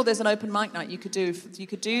 I'm sure there's an open mic night. You could do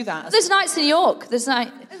that. There's nights in York. There's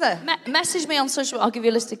night. Is there? Message me on social. I'll give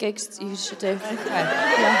you a list of gigs you should do. Okay.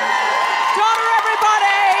 Yeah. Donna,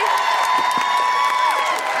 everybody!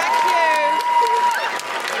 Thank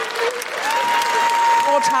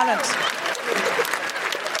you. More talent.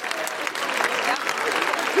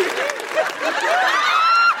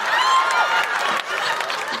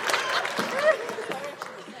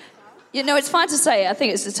 You know, it's fine to say it. I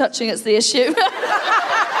think it's the touching that's the issue.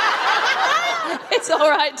 It's all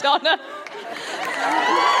right, Donna.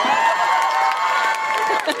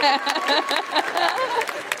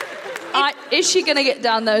 Is she going to get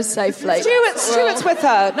down those safely? Stuart's with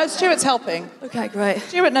her. No, Stuart's helping. Okay, great.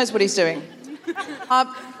 Stuart knows what he's doing.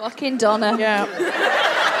 Fucking Donna. Yeah.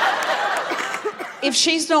 If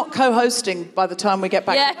she's not co-hosting by the time we get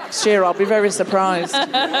back next year, I'll be very surprised.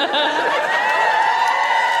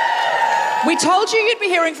 We told you you'd be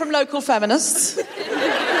hearing from local feminists.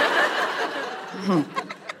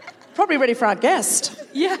 Probably ready for our guest.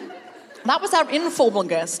 Yeah. That was our informal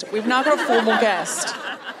guest. We've now got a formal guest.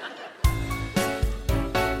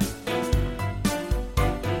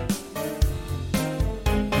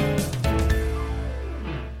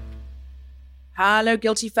 Hello,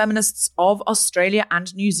 guilty feminists of Australia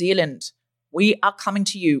and New Zealand. We are coming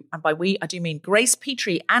to you, and by we, I do mean Grace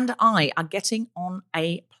Petrie and I are getting on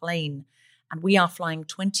a plane, and we are flying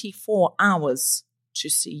 24 hours to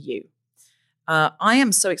see you. I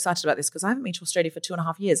am so excited about this because I haven't been to Australia for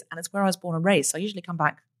 2.5 years, and it's where I was born and raised. So I usually come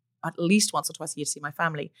back at least once or twice a year to see my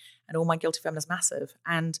family, and all my guilty feminists massive.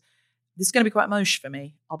 And this is going to be quite emosh for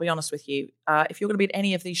me, I'll be honest with you. If you're going to be at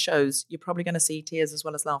any of these shows, you're probably going to see tears as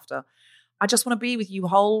well as laughter. I just want to be with you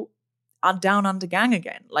whole down under gang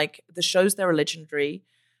again. Like, the shows there are legendary.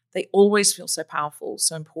 They always feel so powerful,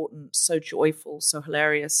 so important, so joyful, so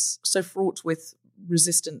hilarious, so fraught with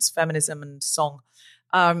resistance, feminism and song.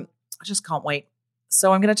 I just can't wait.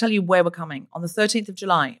 So I'm going to tell you where we're coming. On the 13th of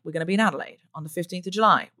July, we're going to be in Adelaide. On the 15th of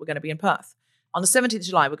July, we're going to be in Perth. On the 17th of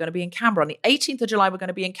July, we're going to be in Canberra. On the 18th of July, we're going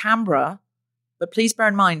to be in Canberra. But please bear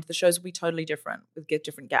in mind, the shows will be totally different with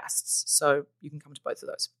different guests. So you can come to both of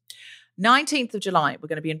those. 19th of July, we're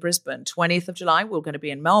going to be in Brisbane. 20th of July, we're going to be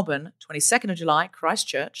in Melbourne. 22nd of July,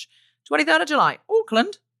 Christchurch. 23rd of July,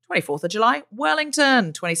 Auckland. 24th of July,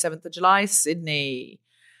 Wellington. 27th of July, Sydney.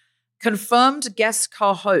 Confirmed guest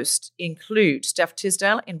co-hosts include Steph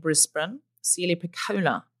Tisdale in Brisbane. Celia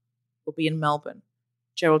Piccola will be in Melbourne.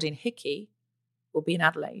 Geraldine Hickey will be in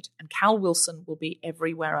Adelaide. And Cal Wilson will be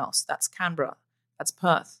everywhere else. That's Canberra. That's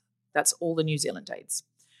Perth. That's all the New Zealand dates.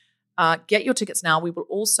 Get your tickets now. We will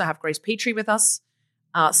also have Grace Petrie with us,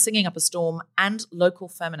 singing up a storm, and local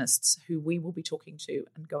feminists who we will be talking to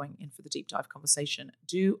and going in for the deep dive conversation.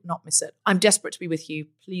 Do not miss it. I'm desperate to be with you.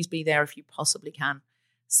 Please be there if you possibly can.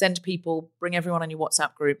 Send people, bring everyone on your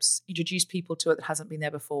WhatsApp groups, introduce people to it that hasn't been there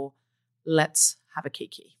before. Let's have a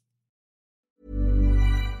kiki.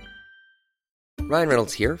 Ryan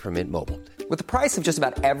Reynolds here from Mint Mobile. With the price of just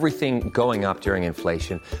about everything going up during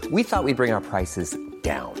inflation, we thought we'd bring our prices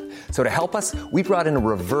down. So to help us, we brought in a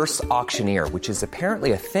reverse auctioneer, which is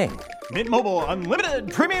apparently a thing. Mint Mobile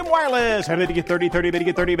Unlimited Premium Wireless. How to get 30, 30, bit to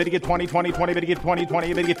get 30, bit to get 20, 20, 20, bit to get 20,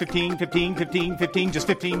 20, bit to get 15, 15, 15, 15, just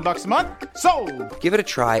 $15 a month? Sold! Give it a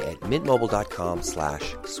try at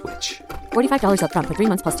mintmobile.com/switch. $45 up front for 3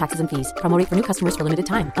 months plus taxes and fees. Promo rate for new customers for limited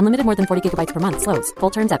time. Unlimited more than 40 gigabytes per month. Slows full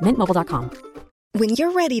terms at mintmobile.com. When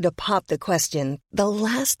you're ready to pop the question, the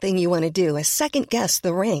last thing you want to do is second-guess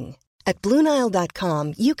the ring. At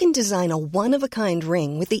BlueNile.com, you can design a one-of-a-kind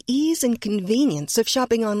ring with the ease and convenience of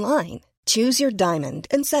shopping online. Choose your diamond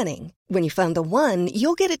and setting. When you find the one,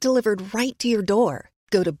 you'll get it delivered right to your door.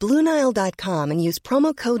 Go to BlueNile.com and use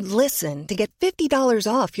promo code LISTEN to get $50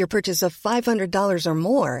 off your purchase of $500 or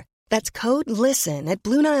more. That's code LISTEN at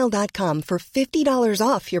BlueNile.com for $50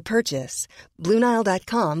 off your purchase.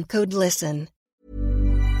 BlueNile.com, code LISTEN.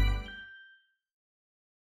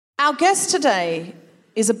 Our guest today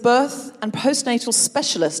is a birth and postnatal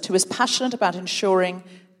specialist who is passionate about ensuring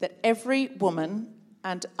that every woman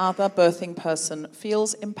and other birthing person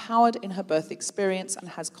feels empowered in her birth experience and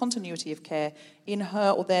has continuity of care in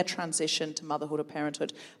her or their transition to motherhood or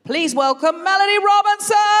parenthood. Please welcome Melanie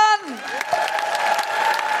Robinson!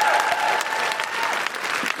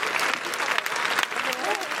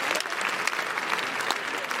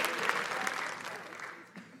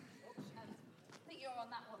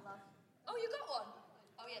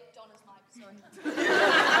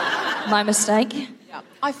 My mistake. Yeah.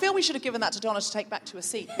 I feel we should have given that to Donna to take back to a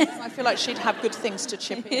seat. I feel like she'd have good things to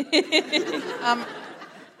chip in.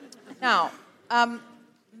 Now,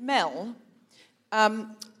 Mel,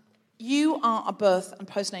 you are a birth and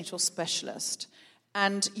postnatal specialist,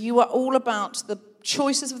 and you are all about the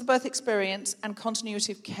choices of the birth experience and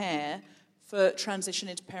continuity of care for transition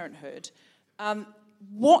into parenthood.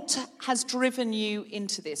 What has driven you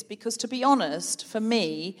into this? Because to be honest, for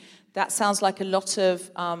me, that sounds like a lot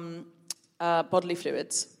of bodily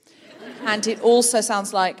fluids. And it also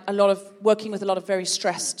sounds like a lot of working with a lot of very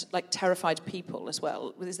stressed, like terrified people as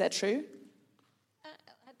well. Is that true?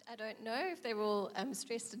 I don't know if they're all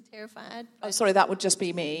stressed and terrified. Oh, sorry, that would just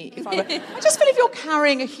be me. If I just feel if you're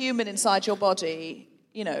carrying a human inside your body,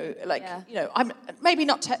 I'm maybe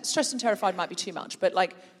not stressed and terrified might be too much, but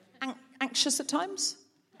like anxious at times.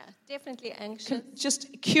 Yeah, definitely anxious.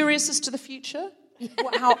 Just curious as to the future?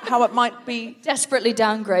 How it might be... Desperately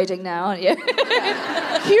downgrading now, aren't you?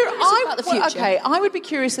 About the future. Okay, I would be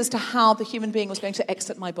curious as to how the human being was going to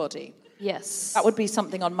exit my body. Yes. That would be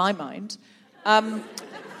something on my mind.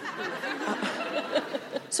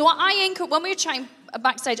 So when we were chatting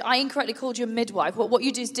backstage, I incorrectly called you a midwife. What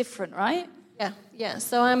you do is different, right? Yeah.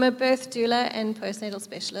 So I'm a birth doula and postnatal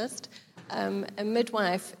specialist. A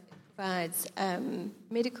midwife provides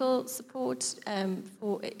medical support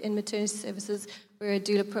in maternity services, where a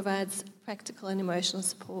doula provides practical and emotional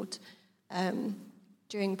support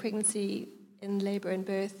during pregnancy, in labour and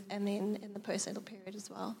birth, and then in the postnatal period as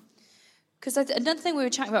well. Because another thing we were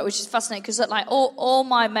chatting about, which is fascinating, because like all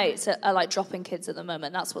my mates are like dropping kids at the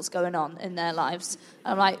moment. That's what's going on in their lives.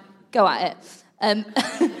 I'm like, go at it.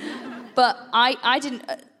 But I didn't.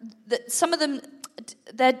 Some of them,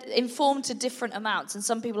 they're informed to different amounts, and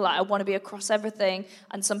some people are like, I want to be across everything,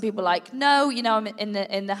 and some people are like, no, I'm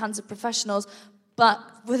in the hands of professionals. But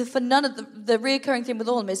for none of the reoccurring thing with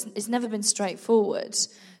all of them is it's never been straightforward.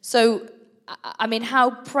 So, I mean, how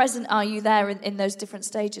present are you there in those different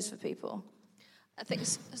stages for people? I think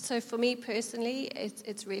so. For me personally,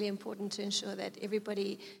 it's really important to ensure that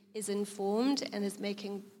everybody is informed and is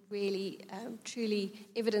making really, truly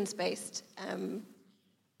evidence-based,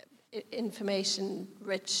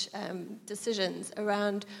 information-rich decisions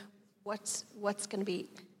around what's going to be,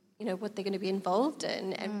 what they're going to be involved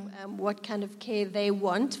in, and what kind of care they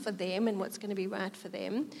want for them, and what's going to be right for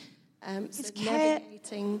them. So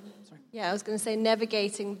navigating. Yeah, I was going to say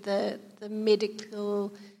navigating the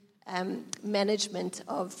medical management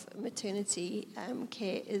of maternity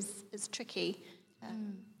care is tricky.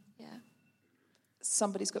 Yeah.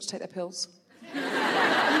 Somebody's got to take their pills.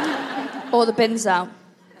 Or the bin's out.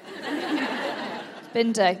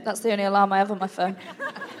 Bin day. That's the only alarm I have on my phone.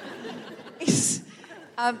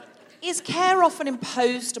 Is care often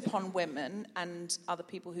imposed upon women and other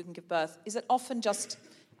people who can give birth?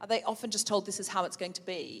 Are they often just told this is how it's going to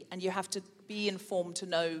be, and you have to be informed to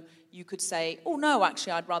know? You could say, oh no,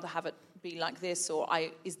 actually I'd rather have it be like this, or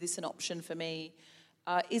is this an option for me?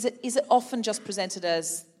 Is it often just presented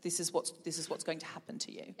as this is what's going to happen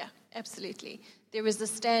to you? Yeah, absolutely. There is a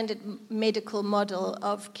standard medical model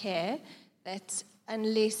of care that,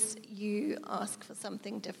 unless you ask for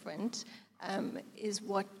something different, is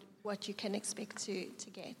what you can expect to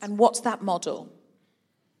get. And what's that model?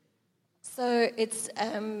 So it's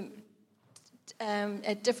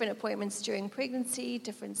at different appointments during pregnancy,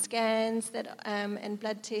 different scans and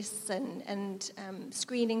blood tests and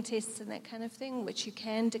screening tests and that kind of thing, which you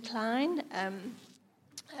can decline.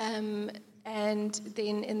 And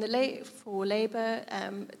then for labour,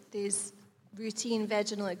 there's routine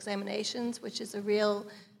vaginal examinations, which is a real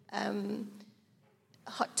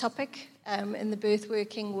hot topic in the birth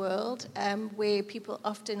working world, where people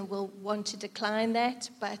often will want to decline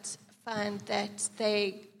that, but find that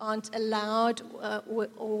they aren't allowed,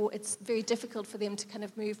 or it's very difficult for them to kind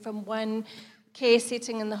of move from one care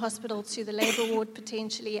setting in the hospital to the labour ward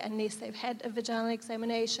potentially, unless they've had a vaginal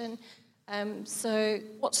examination. So,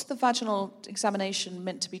 what's the vaginal examination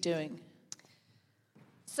meant to be doing?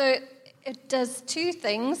 So it does two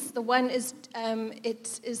things. The one is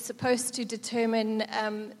it is supposed to determine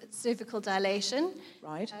cervical dilation.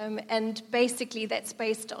 Right. And basically that's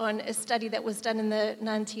based on a study that was done in the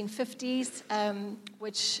 1950s,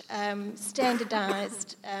 which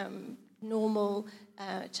standardized normal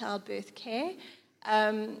childbirth care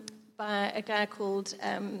by a guy called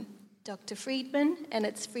Dr. Friedman, and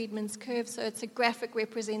it's Friedman's curve. So it's a graphic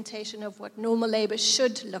representation of what normal labor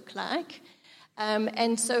should look like.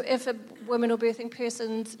 And so if a woman or birthing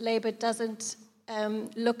person's labour doesn't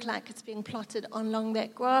look like it's being plotted along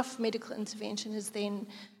that graph, medical intervention is then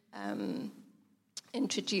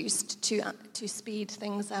introduced to speed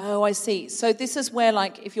things up. Oh, I see. So this is where,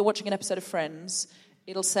 like, if you're watching an episode of Friends,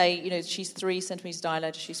 it'll say, she's 3 centimetres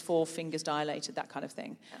dilated, she's 4 fingers dilated, that kind of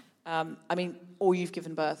thing. Yeah. Or you've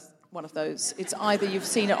given birth, one of those. It's either you've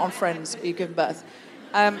seen it on Friends or you've given birth.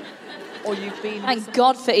 Or you've been... Thank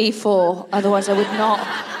God for E4, otherwise I would not.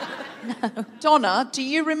 No. Donna, do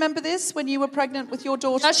you remember this when you were pregnant with your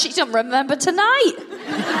daughter? No, she doesn't remember tonight.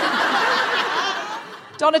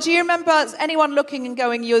 Donna, do you remember anyone looking and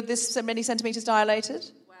going, you're this many centimetres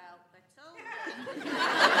dilated? Well, they told me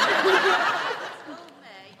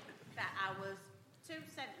that I was 2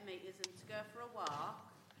 centimetres and to go for a walk,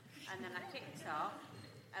 and then I kicked off,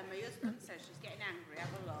 and my husband said she's getting angry,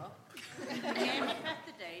 have a look. And Amy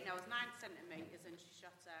Petherdine, I was 9 centimetres and she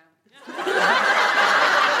shot out.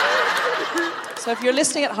 So if you're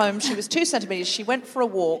listening at home, she was 2 centimetres, she went for a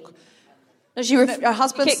walk. Her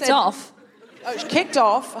husband kicked off. Oh, she kicked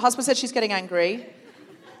off. Her husband said she's getting angry.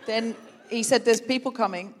 Then he said there's people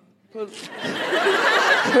coming.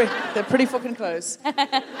 They're pretty fucking close.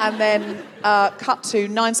 And then cut to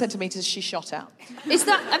 9 centimetres, she shot out. Is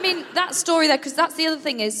that, I mean, that story there, because that's the other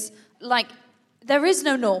thing is, like, there is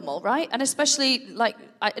no normal, right? And especially, like,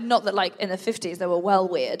 not that, like, in the 50s they were well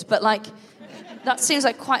weird, but, like, that seems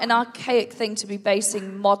like quite an archaic thing to be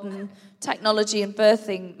basing modern technology and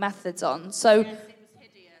birthing methods on. So,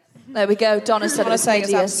 there we go. Donna said it was hideous.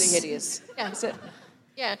 It's absolutely hideous. Yeah. That's it.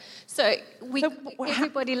 Yeah, so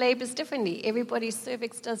everybody labours differently. Everybody's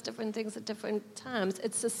cervix does different things at different times.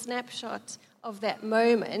 It's a snapshot of that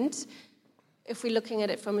moment if we're looking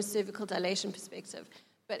at it from a cervical dilation perspective.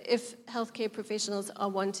 But if healthcare professionals are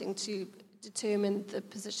wanting to determine the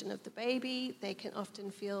position of the baby, they can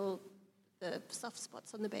often feel the soft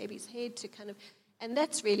spots on the baby's head to kind of... And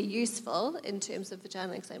that's really useful in terms of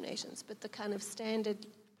vaginal examinations, but the kind of standard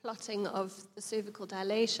plotting of the cervical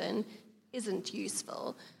dilation isn't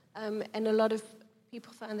useful. And a lot of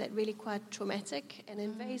people find that really quite traumatic and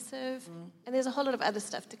invasive. And there's a whole lot of other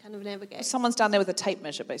stuff to kind of navigate. Someone's down there with a tape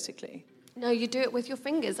measure, basically. No, you do it with your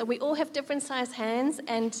fingers. And we all have different size hands,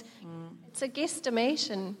 and it's a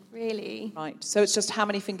guesstimation, really. Right, so it's just how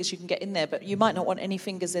many fingers you can get in there, but you might not want any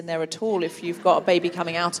fingers in there at all if you've got a baby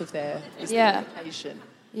coming out of there. Yeah. The implication.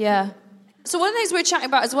 Yeah. So one of the things we were chatting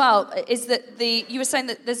about as well is that you were saying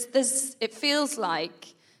that there's it feels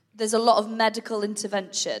like there's a lot of medical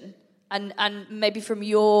intervention, and maybe from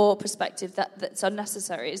your perspective that's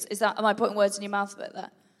unnecessary. Is that, am I putting words in your mouth a bit there?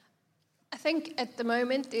 I think at the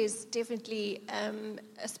moment there's definitely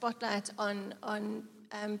a spotlight on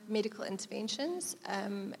medical interventions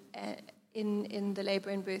in the labour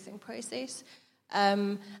and birthing process.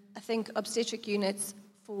 I think obstetric units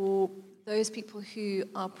for those people who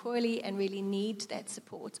are poorly and really need that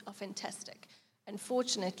support are fantastic.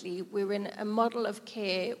 Unfortunately, we're in a model of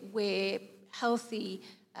care where healthy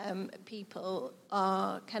people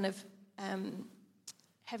are kind of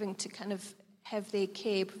having to kind of have their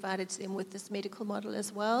care provided to them with this medical model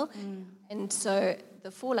as well. And so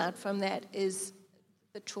the fallout from that is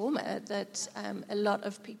the trauma that a lot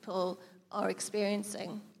of people are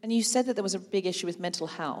experiencing. And you said that there was a big issue with mental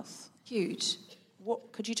health. Huge.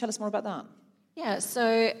 What could you tell us more about that? Yeah,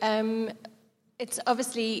 so it's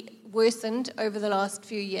obviously worsened over the last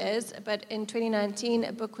few years, but in 2019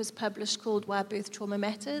 a book was published called Why Birth Trauma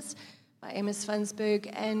Matters by Amos Funsberg,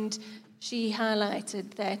 and she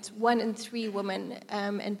highlighted that 1 in 3 women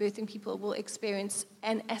and birthing people will experience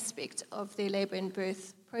an aspect of their labour and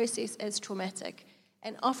birth process as traumatic,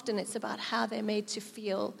 and often it's about how they're made to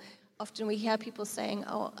feel. Often we hear people saying,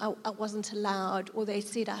 oh, I wasn't allowed, or they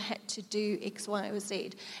said I had to do X, Y, or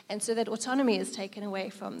Z. And so that autonomy is taken away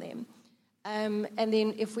from them. And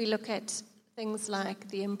then if we look at things like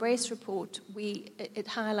the Embrace report, it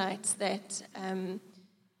highlights that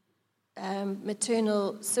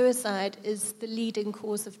maternal suicide is the leading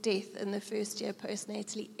cause of death in the first year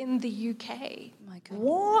postnatally in the UK. My God.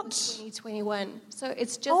 What? 2021. So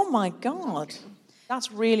it's just... Oh, my God.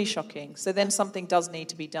 That's really shocking. So then something does need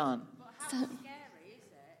to be done. But how scary is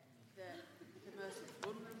it that the most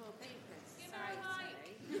vulnerable people in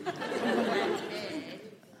society are made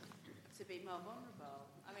to be more vulnerable?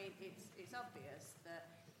 I mean, it's obvious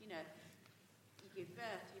that, you know, you give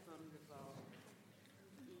birth, you're vulnerable.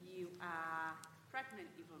 You are pregnant,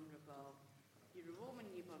 you're vulnerable. You're a woman,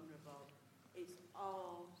 you're vulnerable. It's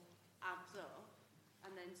all adds up.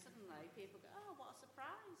 And then suddenly people go, oh, what a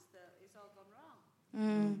surprise that it's all gone wrong.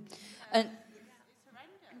 And It's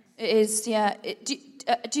horrendous. it is, yeah.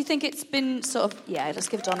 Do you think it's been sort of... Yeah, let's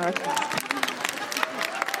give Donna a clap.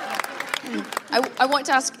 I want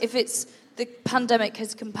to ask if it's the pandemic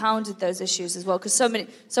has compounded those issues as well, because so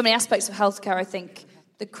many aspects of healthcare, I think,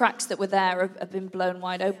 the cracks that were there have been blown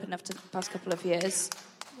wide open after the past couple of years.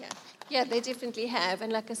 Yeah, they definitely have.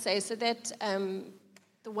 And like I say, so that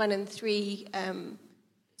the 1 in 3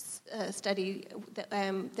 study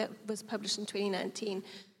that was published in 2019,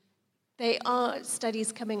 there are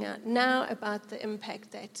studies coming out now about the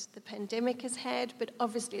impact that the pandemic has had, but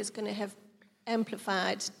obviously it's going to have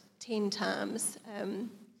amplified 10 times.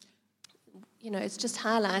 It's just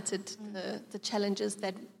highlighted the challenges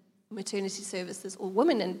that maternity services or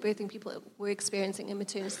women and birthing people were experiencing in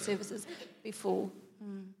maternity services before.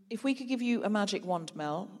 If we could give you a magic wand,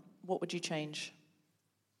 Mel, what would you change?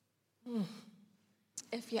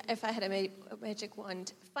 If I had a magic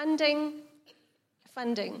wand, funding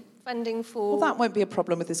for... Well, that won't be a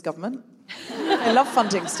problem with this government. They love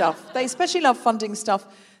funding stuff. They especially love funding stuff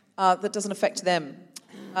that doesn't affect them.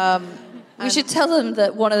 We should tell them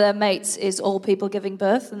that one of their mates is all people giving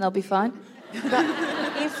birth and they'll be fine. But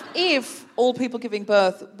if all people giving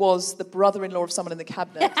birth was the brother-in-law of someone in the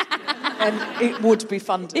cabinet, then it would be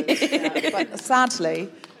funded. But sadly,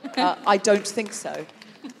 I don't think so.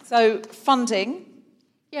 So funding.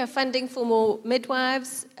 Yeah, funding for more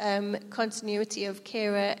midwives. Continuity of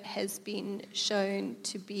carer has been shown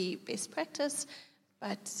to be best practice,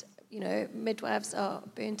 but midwives are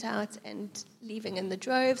burnt out and leaving in the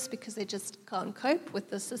droves because they just can't cope with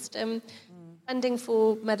the system. Funding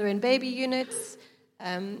for mother and baby units,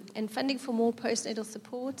 and funding for more postnatal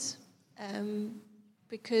support,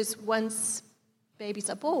 because once babies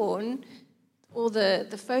are born, all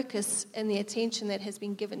the focus and the attention that has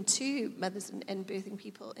been given to mothers and birthing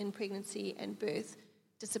people in pregnancy and birth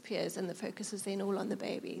disappears, and the focus is then all on the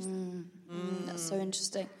babies. That's so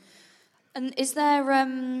interesting. And is there...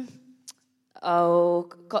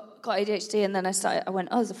 got ADHD, and then I went,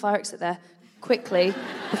 there's a fire exit there. Quickly,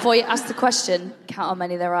 before you ask the question, count how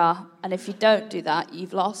many there are. And if you don't do that,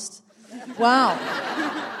 you've lost. Wow.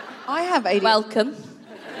 I have ADHD. Welcome.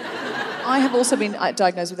 I have also been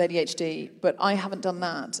diagnosed with ADHD, but I haven't done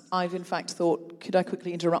that. I've, in fact, thought, could I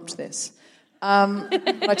quickly interrupt this?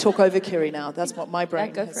 I talk over Kiri now. That's what my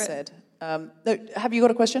brain has said. Have you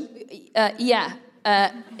got a question? Yeah.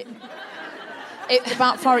 It's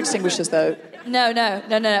about fire extinguishers, though. No.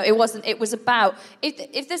 It wasn't. It was about...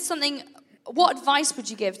 If there's something... What advice would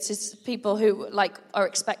you give to people who are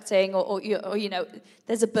expecting or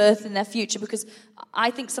there's a birth in their future? Because I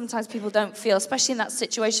think sometimes people don't feel, especially in that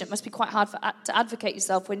situation, it must be quite hard to advocate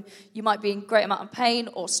yourself when you might be in great amount of pain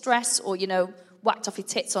or stress or, whacked off your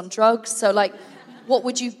tits on drugs. So, what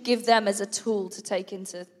would you give them as a tool to take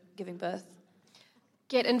into giving birth?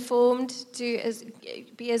 Get informed,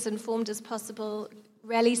 be as informed as possible,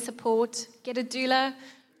 rally support, get a doula.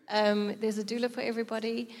 There's a doula for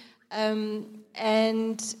everybody. I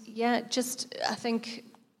think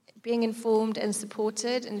being informed and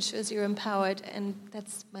supported ensures you're empowered, and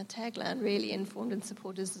that's my tagline, really. Informed and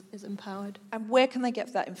supported is empowered. And where can they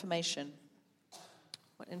get that information?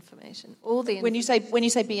 What information? All the when you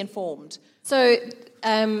say be informed. So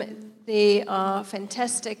there are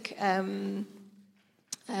fantastic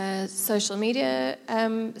social media.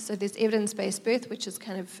 So there's evidence-based birth, which is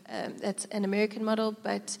kind of that's an American model,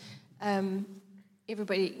 but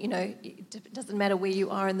everybody, it doesn't matter where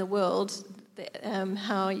you are in the world.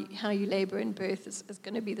 How you labour and birth is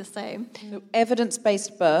going to be the same. So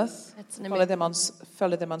evidence-based birth. Follow them on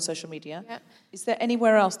social media. Yeah. Is there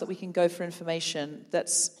anywhere else that we can go for information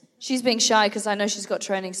that's... She's being shy because I know she's got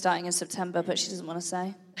training starting in September, but she doesn't want to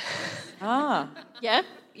say. Yeah.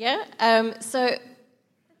 So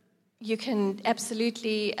you can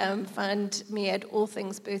absolutely find me at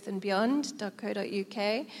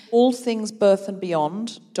allthingsbirthandbeyond.co.uk.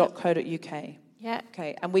 Allthingsbirthandbeyond.co.uk. Yeah.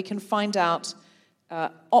 Okay, and we can find out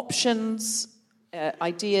options,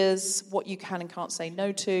 ideas, what you can and can't say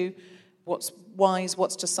no to, what's wise,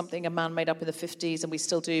 what's just something a man made up in the 50s and we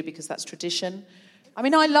still do because that's tradition. I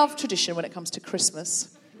mean, I love tradition when it comes to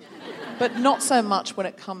Christmas, but not so much when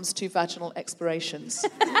it comes to vaginal explorations.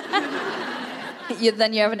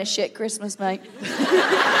 Then you're having a shit Christmas, mate.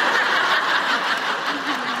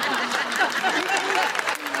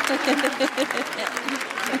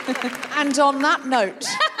 And on that note...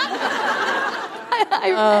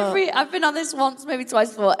 I've been on this once, maybe twice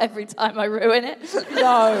before. Every time I ruin it.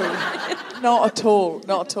 No, not at all.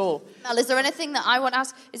 Mel, is there anything that I want to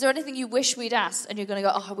ask? Is there anything you wish we'd asked and you're going to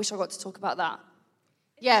go, I wish I got to talk about that?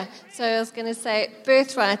 Yeah, so I was going to say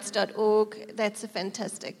birthrights.org, that's a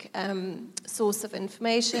fantastic source of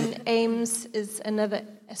information. AIMS is another,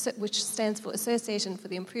 which stands for Association for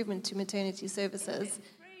the Improvement to Maternity Services. It's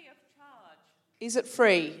free of charge. Is it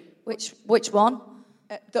free? Which one?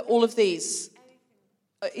 All of these.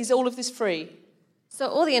 Is all of this free? So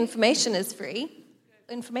all the information is free.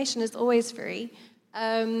 Information is always free.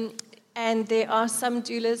 And there are some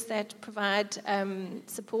doulas that provide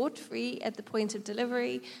support free at the point of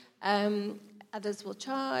delivery. Others will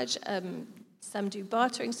charge. Some do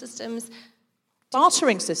bartering systems.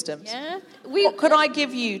 Bartering systems? Yeah. What could I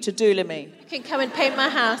give you to doula me? You can come and paint my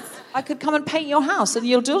house. I could come and paint your house and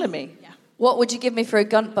you'll doula me? Yeah. What would you give me for a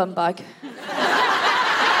gunt bum bag?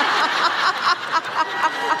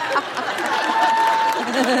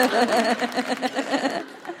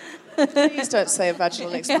 Please don't say a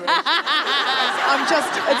vaginal exploration.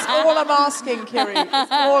 It's all I'm asking, Kiri.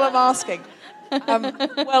 It's all I'm asking.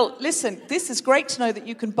 Well, listen, this is great to know that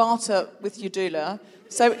you can barter with your doula.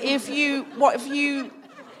 So if you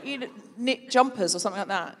knit jumpers or something like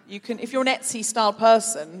that, you can. If you're an Etsy style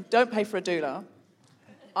person, don't pay for a doula.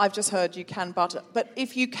 I've just heard you can barter. But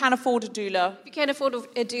if you can afford a doula... If you can afford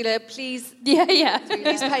a doula, please...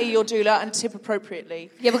 Please pay your doula and tip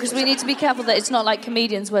appropriately. Yeah, because we need to be careful that it's not like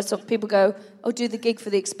comedians where some people go, oh, do the gig for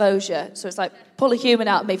the exposure. So it's like, pull a human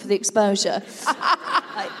out of me for the exposure.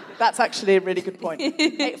 That's actually a really good point.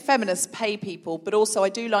 Feminists pay people, but also I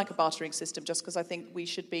do like a bartering system just because I think we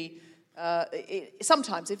should be...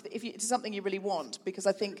 sometimes, if it's something you really want, because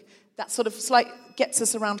I think that sort of gets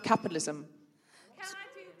us around capitalism. Can I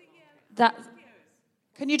do the videos?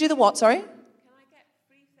 Can you do the what, sorry? Can I get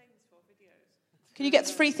free things for videos? Can you get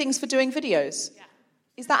free things for doing videos? Yeah.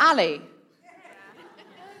 Is that Ali? Yeah.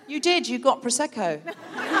 You did, you got Prosecco.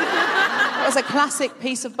 That was a classic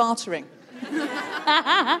piece of bartering.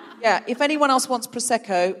 Yeah, if anyone else wants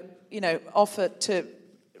Prosecco, offer to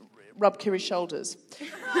rub Kiri's shoulders.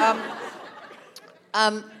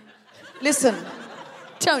 Listen.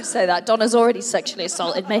 Don't say that. Donna's already sexually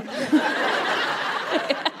assaulted me.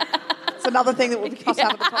 It's another thing that will be cut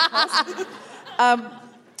out of the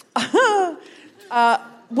podcast.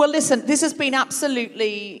 Well, listen, this has been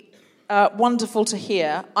absolutely wonderful to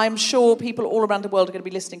hear. I'm sure people all around the world are going to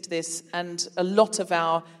be listening to this, and a lot of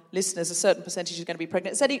our listeners, a certain percentage, is going to be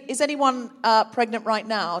pregnant. Is anyone pregnant right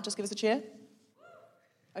now? Just give us a cheer.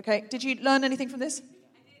 Okay. Did you learn anything from this? I did,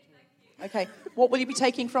 thank you. Okay. What will you be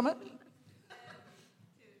taking from it?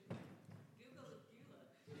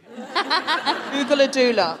 Google a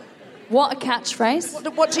doula. What a catchphrase.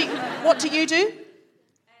 What do you do?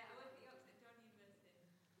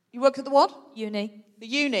 You work at the what? Uni. The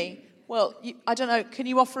uni. Well, I don't know. Can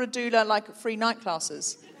you offer a doula like free night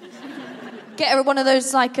classes? Get her one of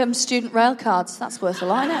those student rail cards. That's worth a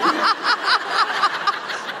lot, isn't it?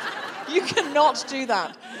 You cannot do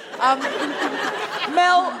that.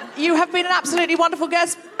 Mel, you have been an absolutely wonderful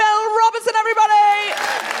guest. Mel Robertson, everybody!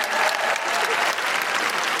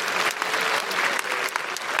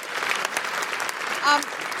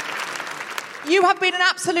 You have been an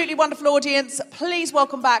absolutely wonderful audience. Please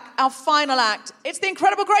welcome back our final act. It's the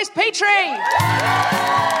incredible Grace Petrie.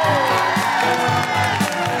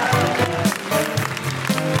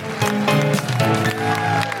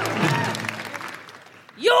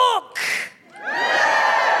 York!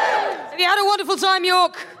 Have you had a wonderful time,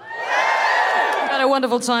 York? I've had a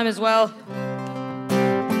wonderful time as well.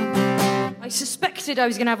 I suspected I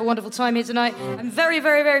was going to have a wonderful time here tonight. I'm very,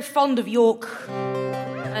 very, very fond of York.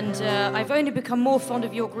 And I've only become more fond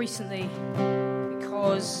of York recently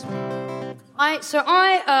because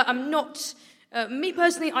I'm not, me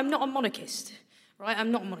personally, I'm not a monarchist, right? I'm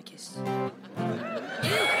not a monarchist.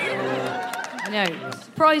 I know,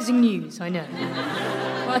 surprising news, I know.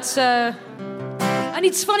 But, and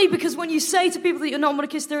it's funny because when you say to people that you're not a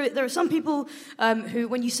monarchist, there are some people who,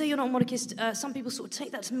 when you say you're not a monarchist, some people sort of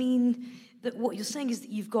take that to mean that what you're saying is that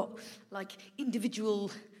you've got,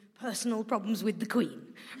 individual personal problems with the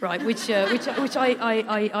Queen, right? Which I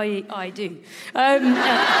do. I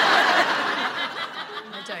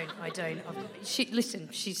don't.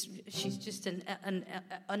 She's just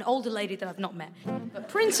an older lady that I've not met. But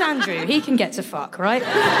Prince Andrew, he can get to fuck, right?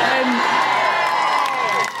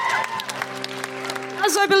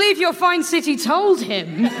 As I believe your fine city told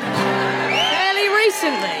him fairly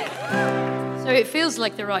recently. So it feels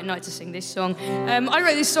like the right night to sing this song. I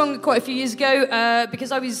wrote this song quite a few years ago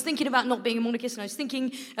because I was thinking about not being a monarchist, and I was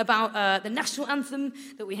thinking about the national anthem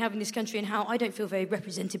that we have in this country and how I don't feel very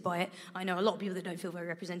represented by it. I know a lot of people that don't feel very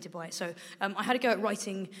represented by it. So I had to go at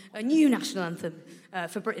writing a new national anthem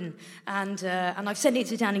for Britain, and I've sent it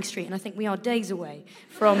to Downing Street, and I think we are days away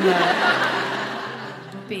from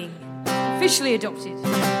being officially adopted.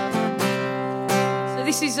 So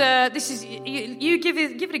this is you give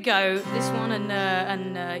it a go, this one,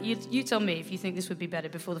 and you tell me if you think this would be better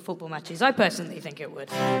before the football matches. I personally think it would.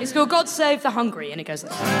 It's called God Save the Hungry, and it goes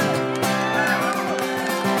like this.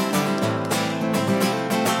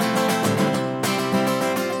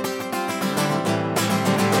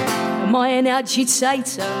 Am I an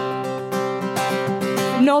agitator?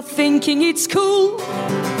 Not thinking it's cool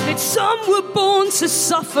that some were born to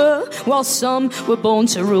suffer while some were born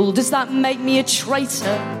to rule. Does that make me a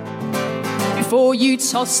traitor? Before you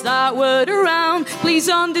toss that word around, please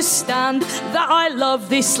understand that I love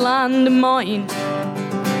this land of mine.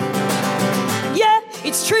 Yeah,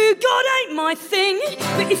 it's true, God ain't my thing,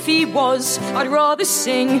 but if he was, I'd rather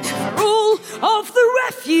sing for all of the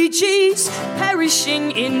refugees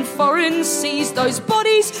perishing in foreign seas. Those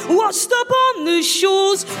bodies washed up on the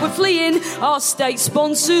shores were fleeing our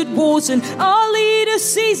state-sponsored wars, and our leader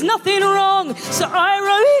sees nothing wrong. So I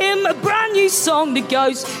wrote him a brand new song that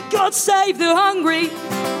goes, God save the hungry,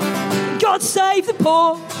 God save the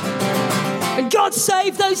poor, And God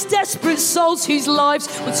save those desperate souls whose lives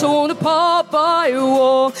were torn apart by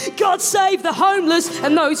war. God save the homeless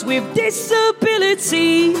and those with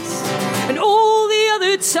disabilities, and all the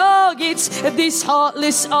other targets of this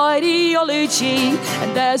heartless ideology.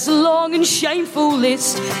 And there's a long and shameful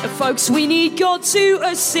list of folks we need God to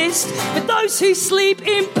assist. But those who sleep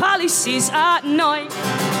in palaces at night,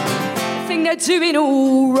 I think they're doing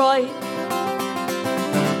all right.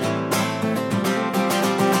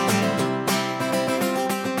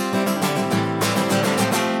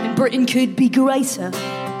 Britain could be greater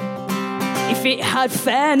if it had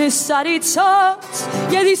fairness at its heart.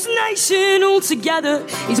 Yeah, this nation altogether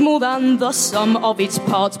is more than the sum of its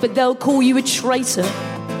parts, but they'll call you a traitor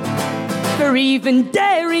for even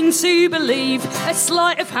daring to believe a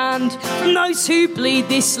sleight of hand from those who bleed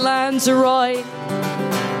this land's right.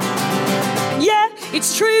 Yeah,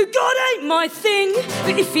 it's true, God ain't my thing,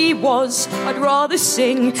 but if he was, I'd rather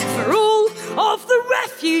sing for all of the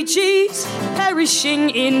refugees perishing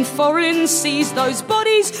in foreign seas. Those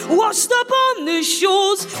bodies washed up on the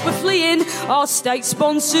shores were fleeing our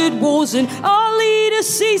state-sponsored wars, and our leader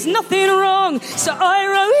sees nothing wrong. So I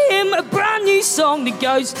wrote him a brand new song that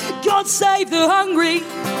goes, God save the hungry,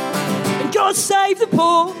 and God save the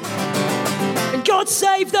poor, and God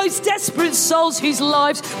save those desperate souls whose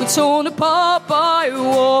lives were torn apart by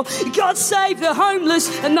war. God save the homeless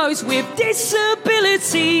and those with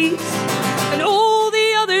disabilities, and all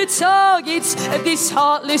the other targets of this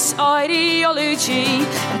heartless ideology.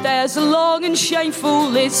 And there's a long and shameful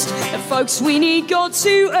list of folks we need God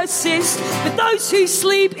to assist. But those who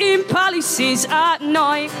sleep in palaces at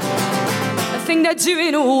night, I think they're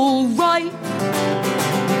doing all right.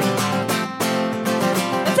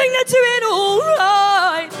 I think they're doing all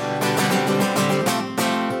right.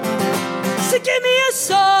 So give me a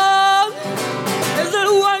song that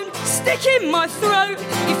won't stick in my throat.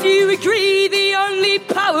 If you agree the only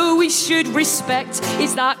power we should respect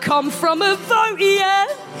is that come from a vote, yeah.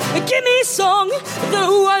 Give me a song that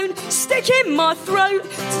won't stick in my throat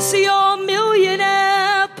to see our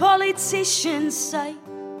millionaire politicians say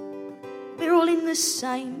we're all in the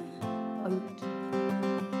same boat.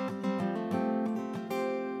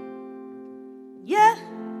 Yeah,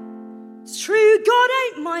 it's true, God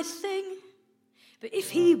ain't my thing, but if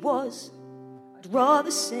he was, I'd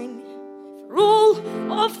rather sing for all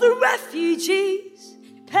of the refugees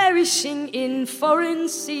perishing in foreign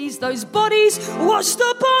seas. Those bodies washed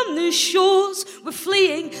up on the shores were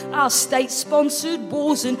fleeing our state-sponsored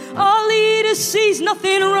wars, and our leader sees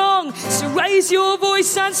nothing wrong. So raise your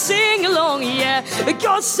voice and sing along, yeah.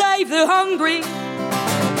 God save the hungry,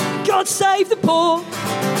 God save the poor,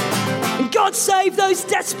 and God save those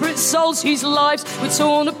desperate souls whose lives were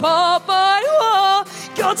torn apart by war.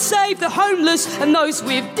 God save the homeless and those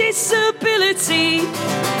with disability,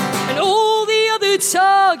 and all the other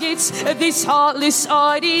targets of this heartless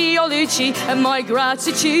ideology. And my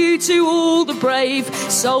gratitude to all the brave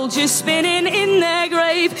soldiers spinning in their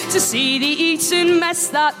grave to see the eaten mess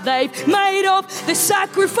that they've made of the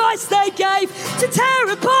sacrifice they gave to tear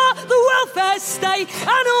apart the welfare state and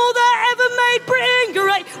all that ever made Britain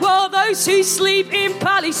great. While those who sleep in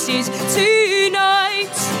palaces tonight,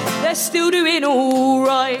 they're still doing all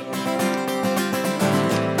right.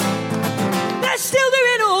 They're still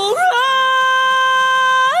doing all right.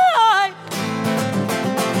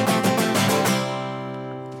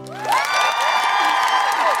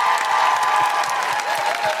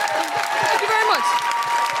 Thank you very much.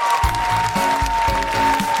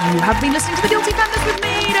 You have been listening to The Guilty Feminist with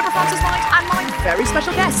me, Deborah Francis-White, and my very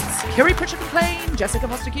special guests, Kiri, Pritchard-McLean, Jessica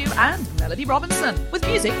Fostekew, and Melody Robinson, with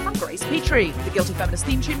music from Grace Petrie. The Guilty Feminist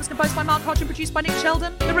theme tune was composed by Mark Hodge and produced by Nick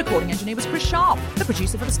Sheldon. The recording engineer was Chris Sharp. The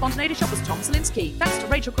producer for The Spontaneity Shop was Tom Selinsky. Thanks to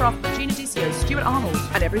Rachel Croft, Gina DCO, Stuart Arnold,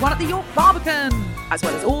 and everyone at the York Barbican, as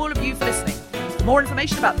well as all of you for listening. For more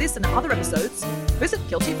information about this and other episodes, visit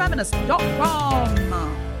guiltyfeminist.com.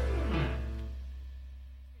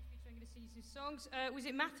 Was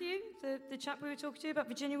it Matthew, the chap we were talking to about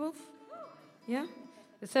Virginia Woolf? Yeah?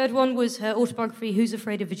 The third one was her autobiography, Who's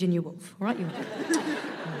Afraid of Virginia Woolf? All right, you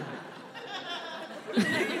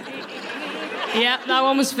Yeah, that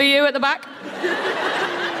one was for you at the back.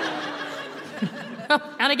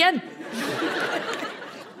 And again.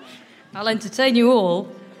 I'll entertain you all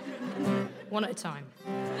one at a time.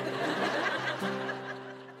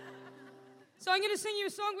 So I'm going to sing you a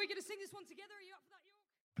song. We're going to sing this one together. Are you up for that?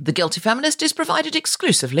 The Guilty Feminist is provided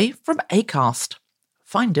exclusively from Acast.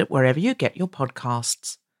 Find it wherever you get your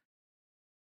podcasts.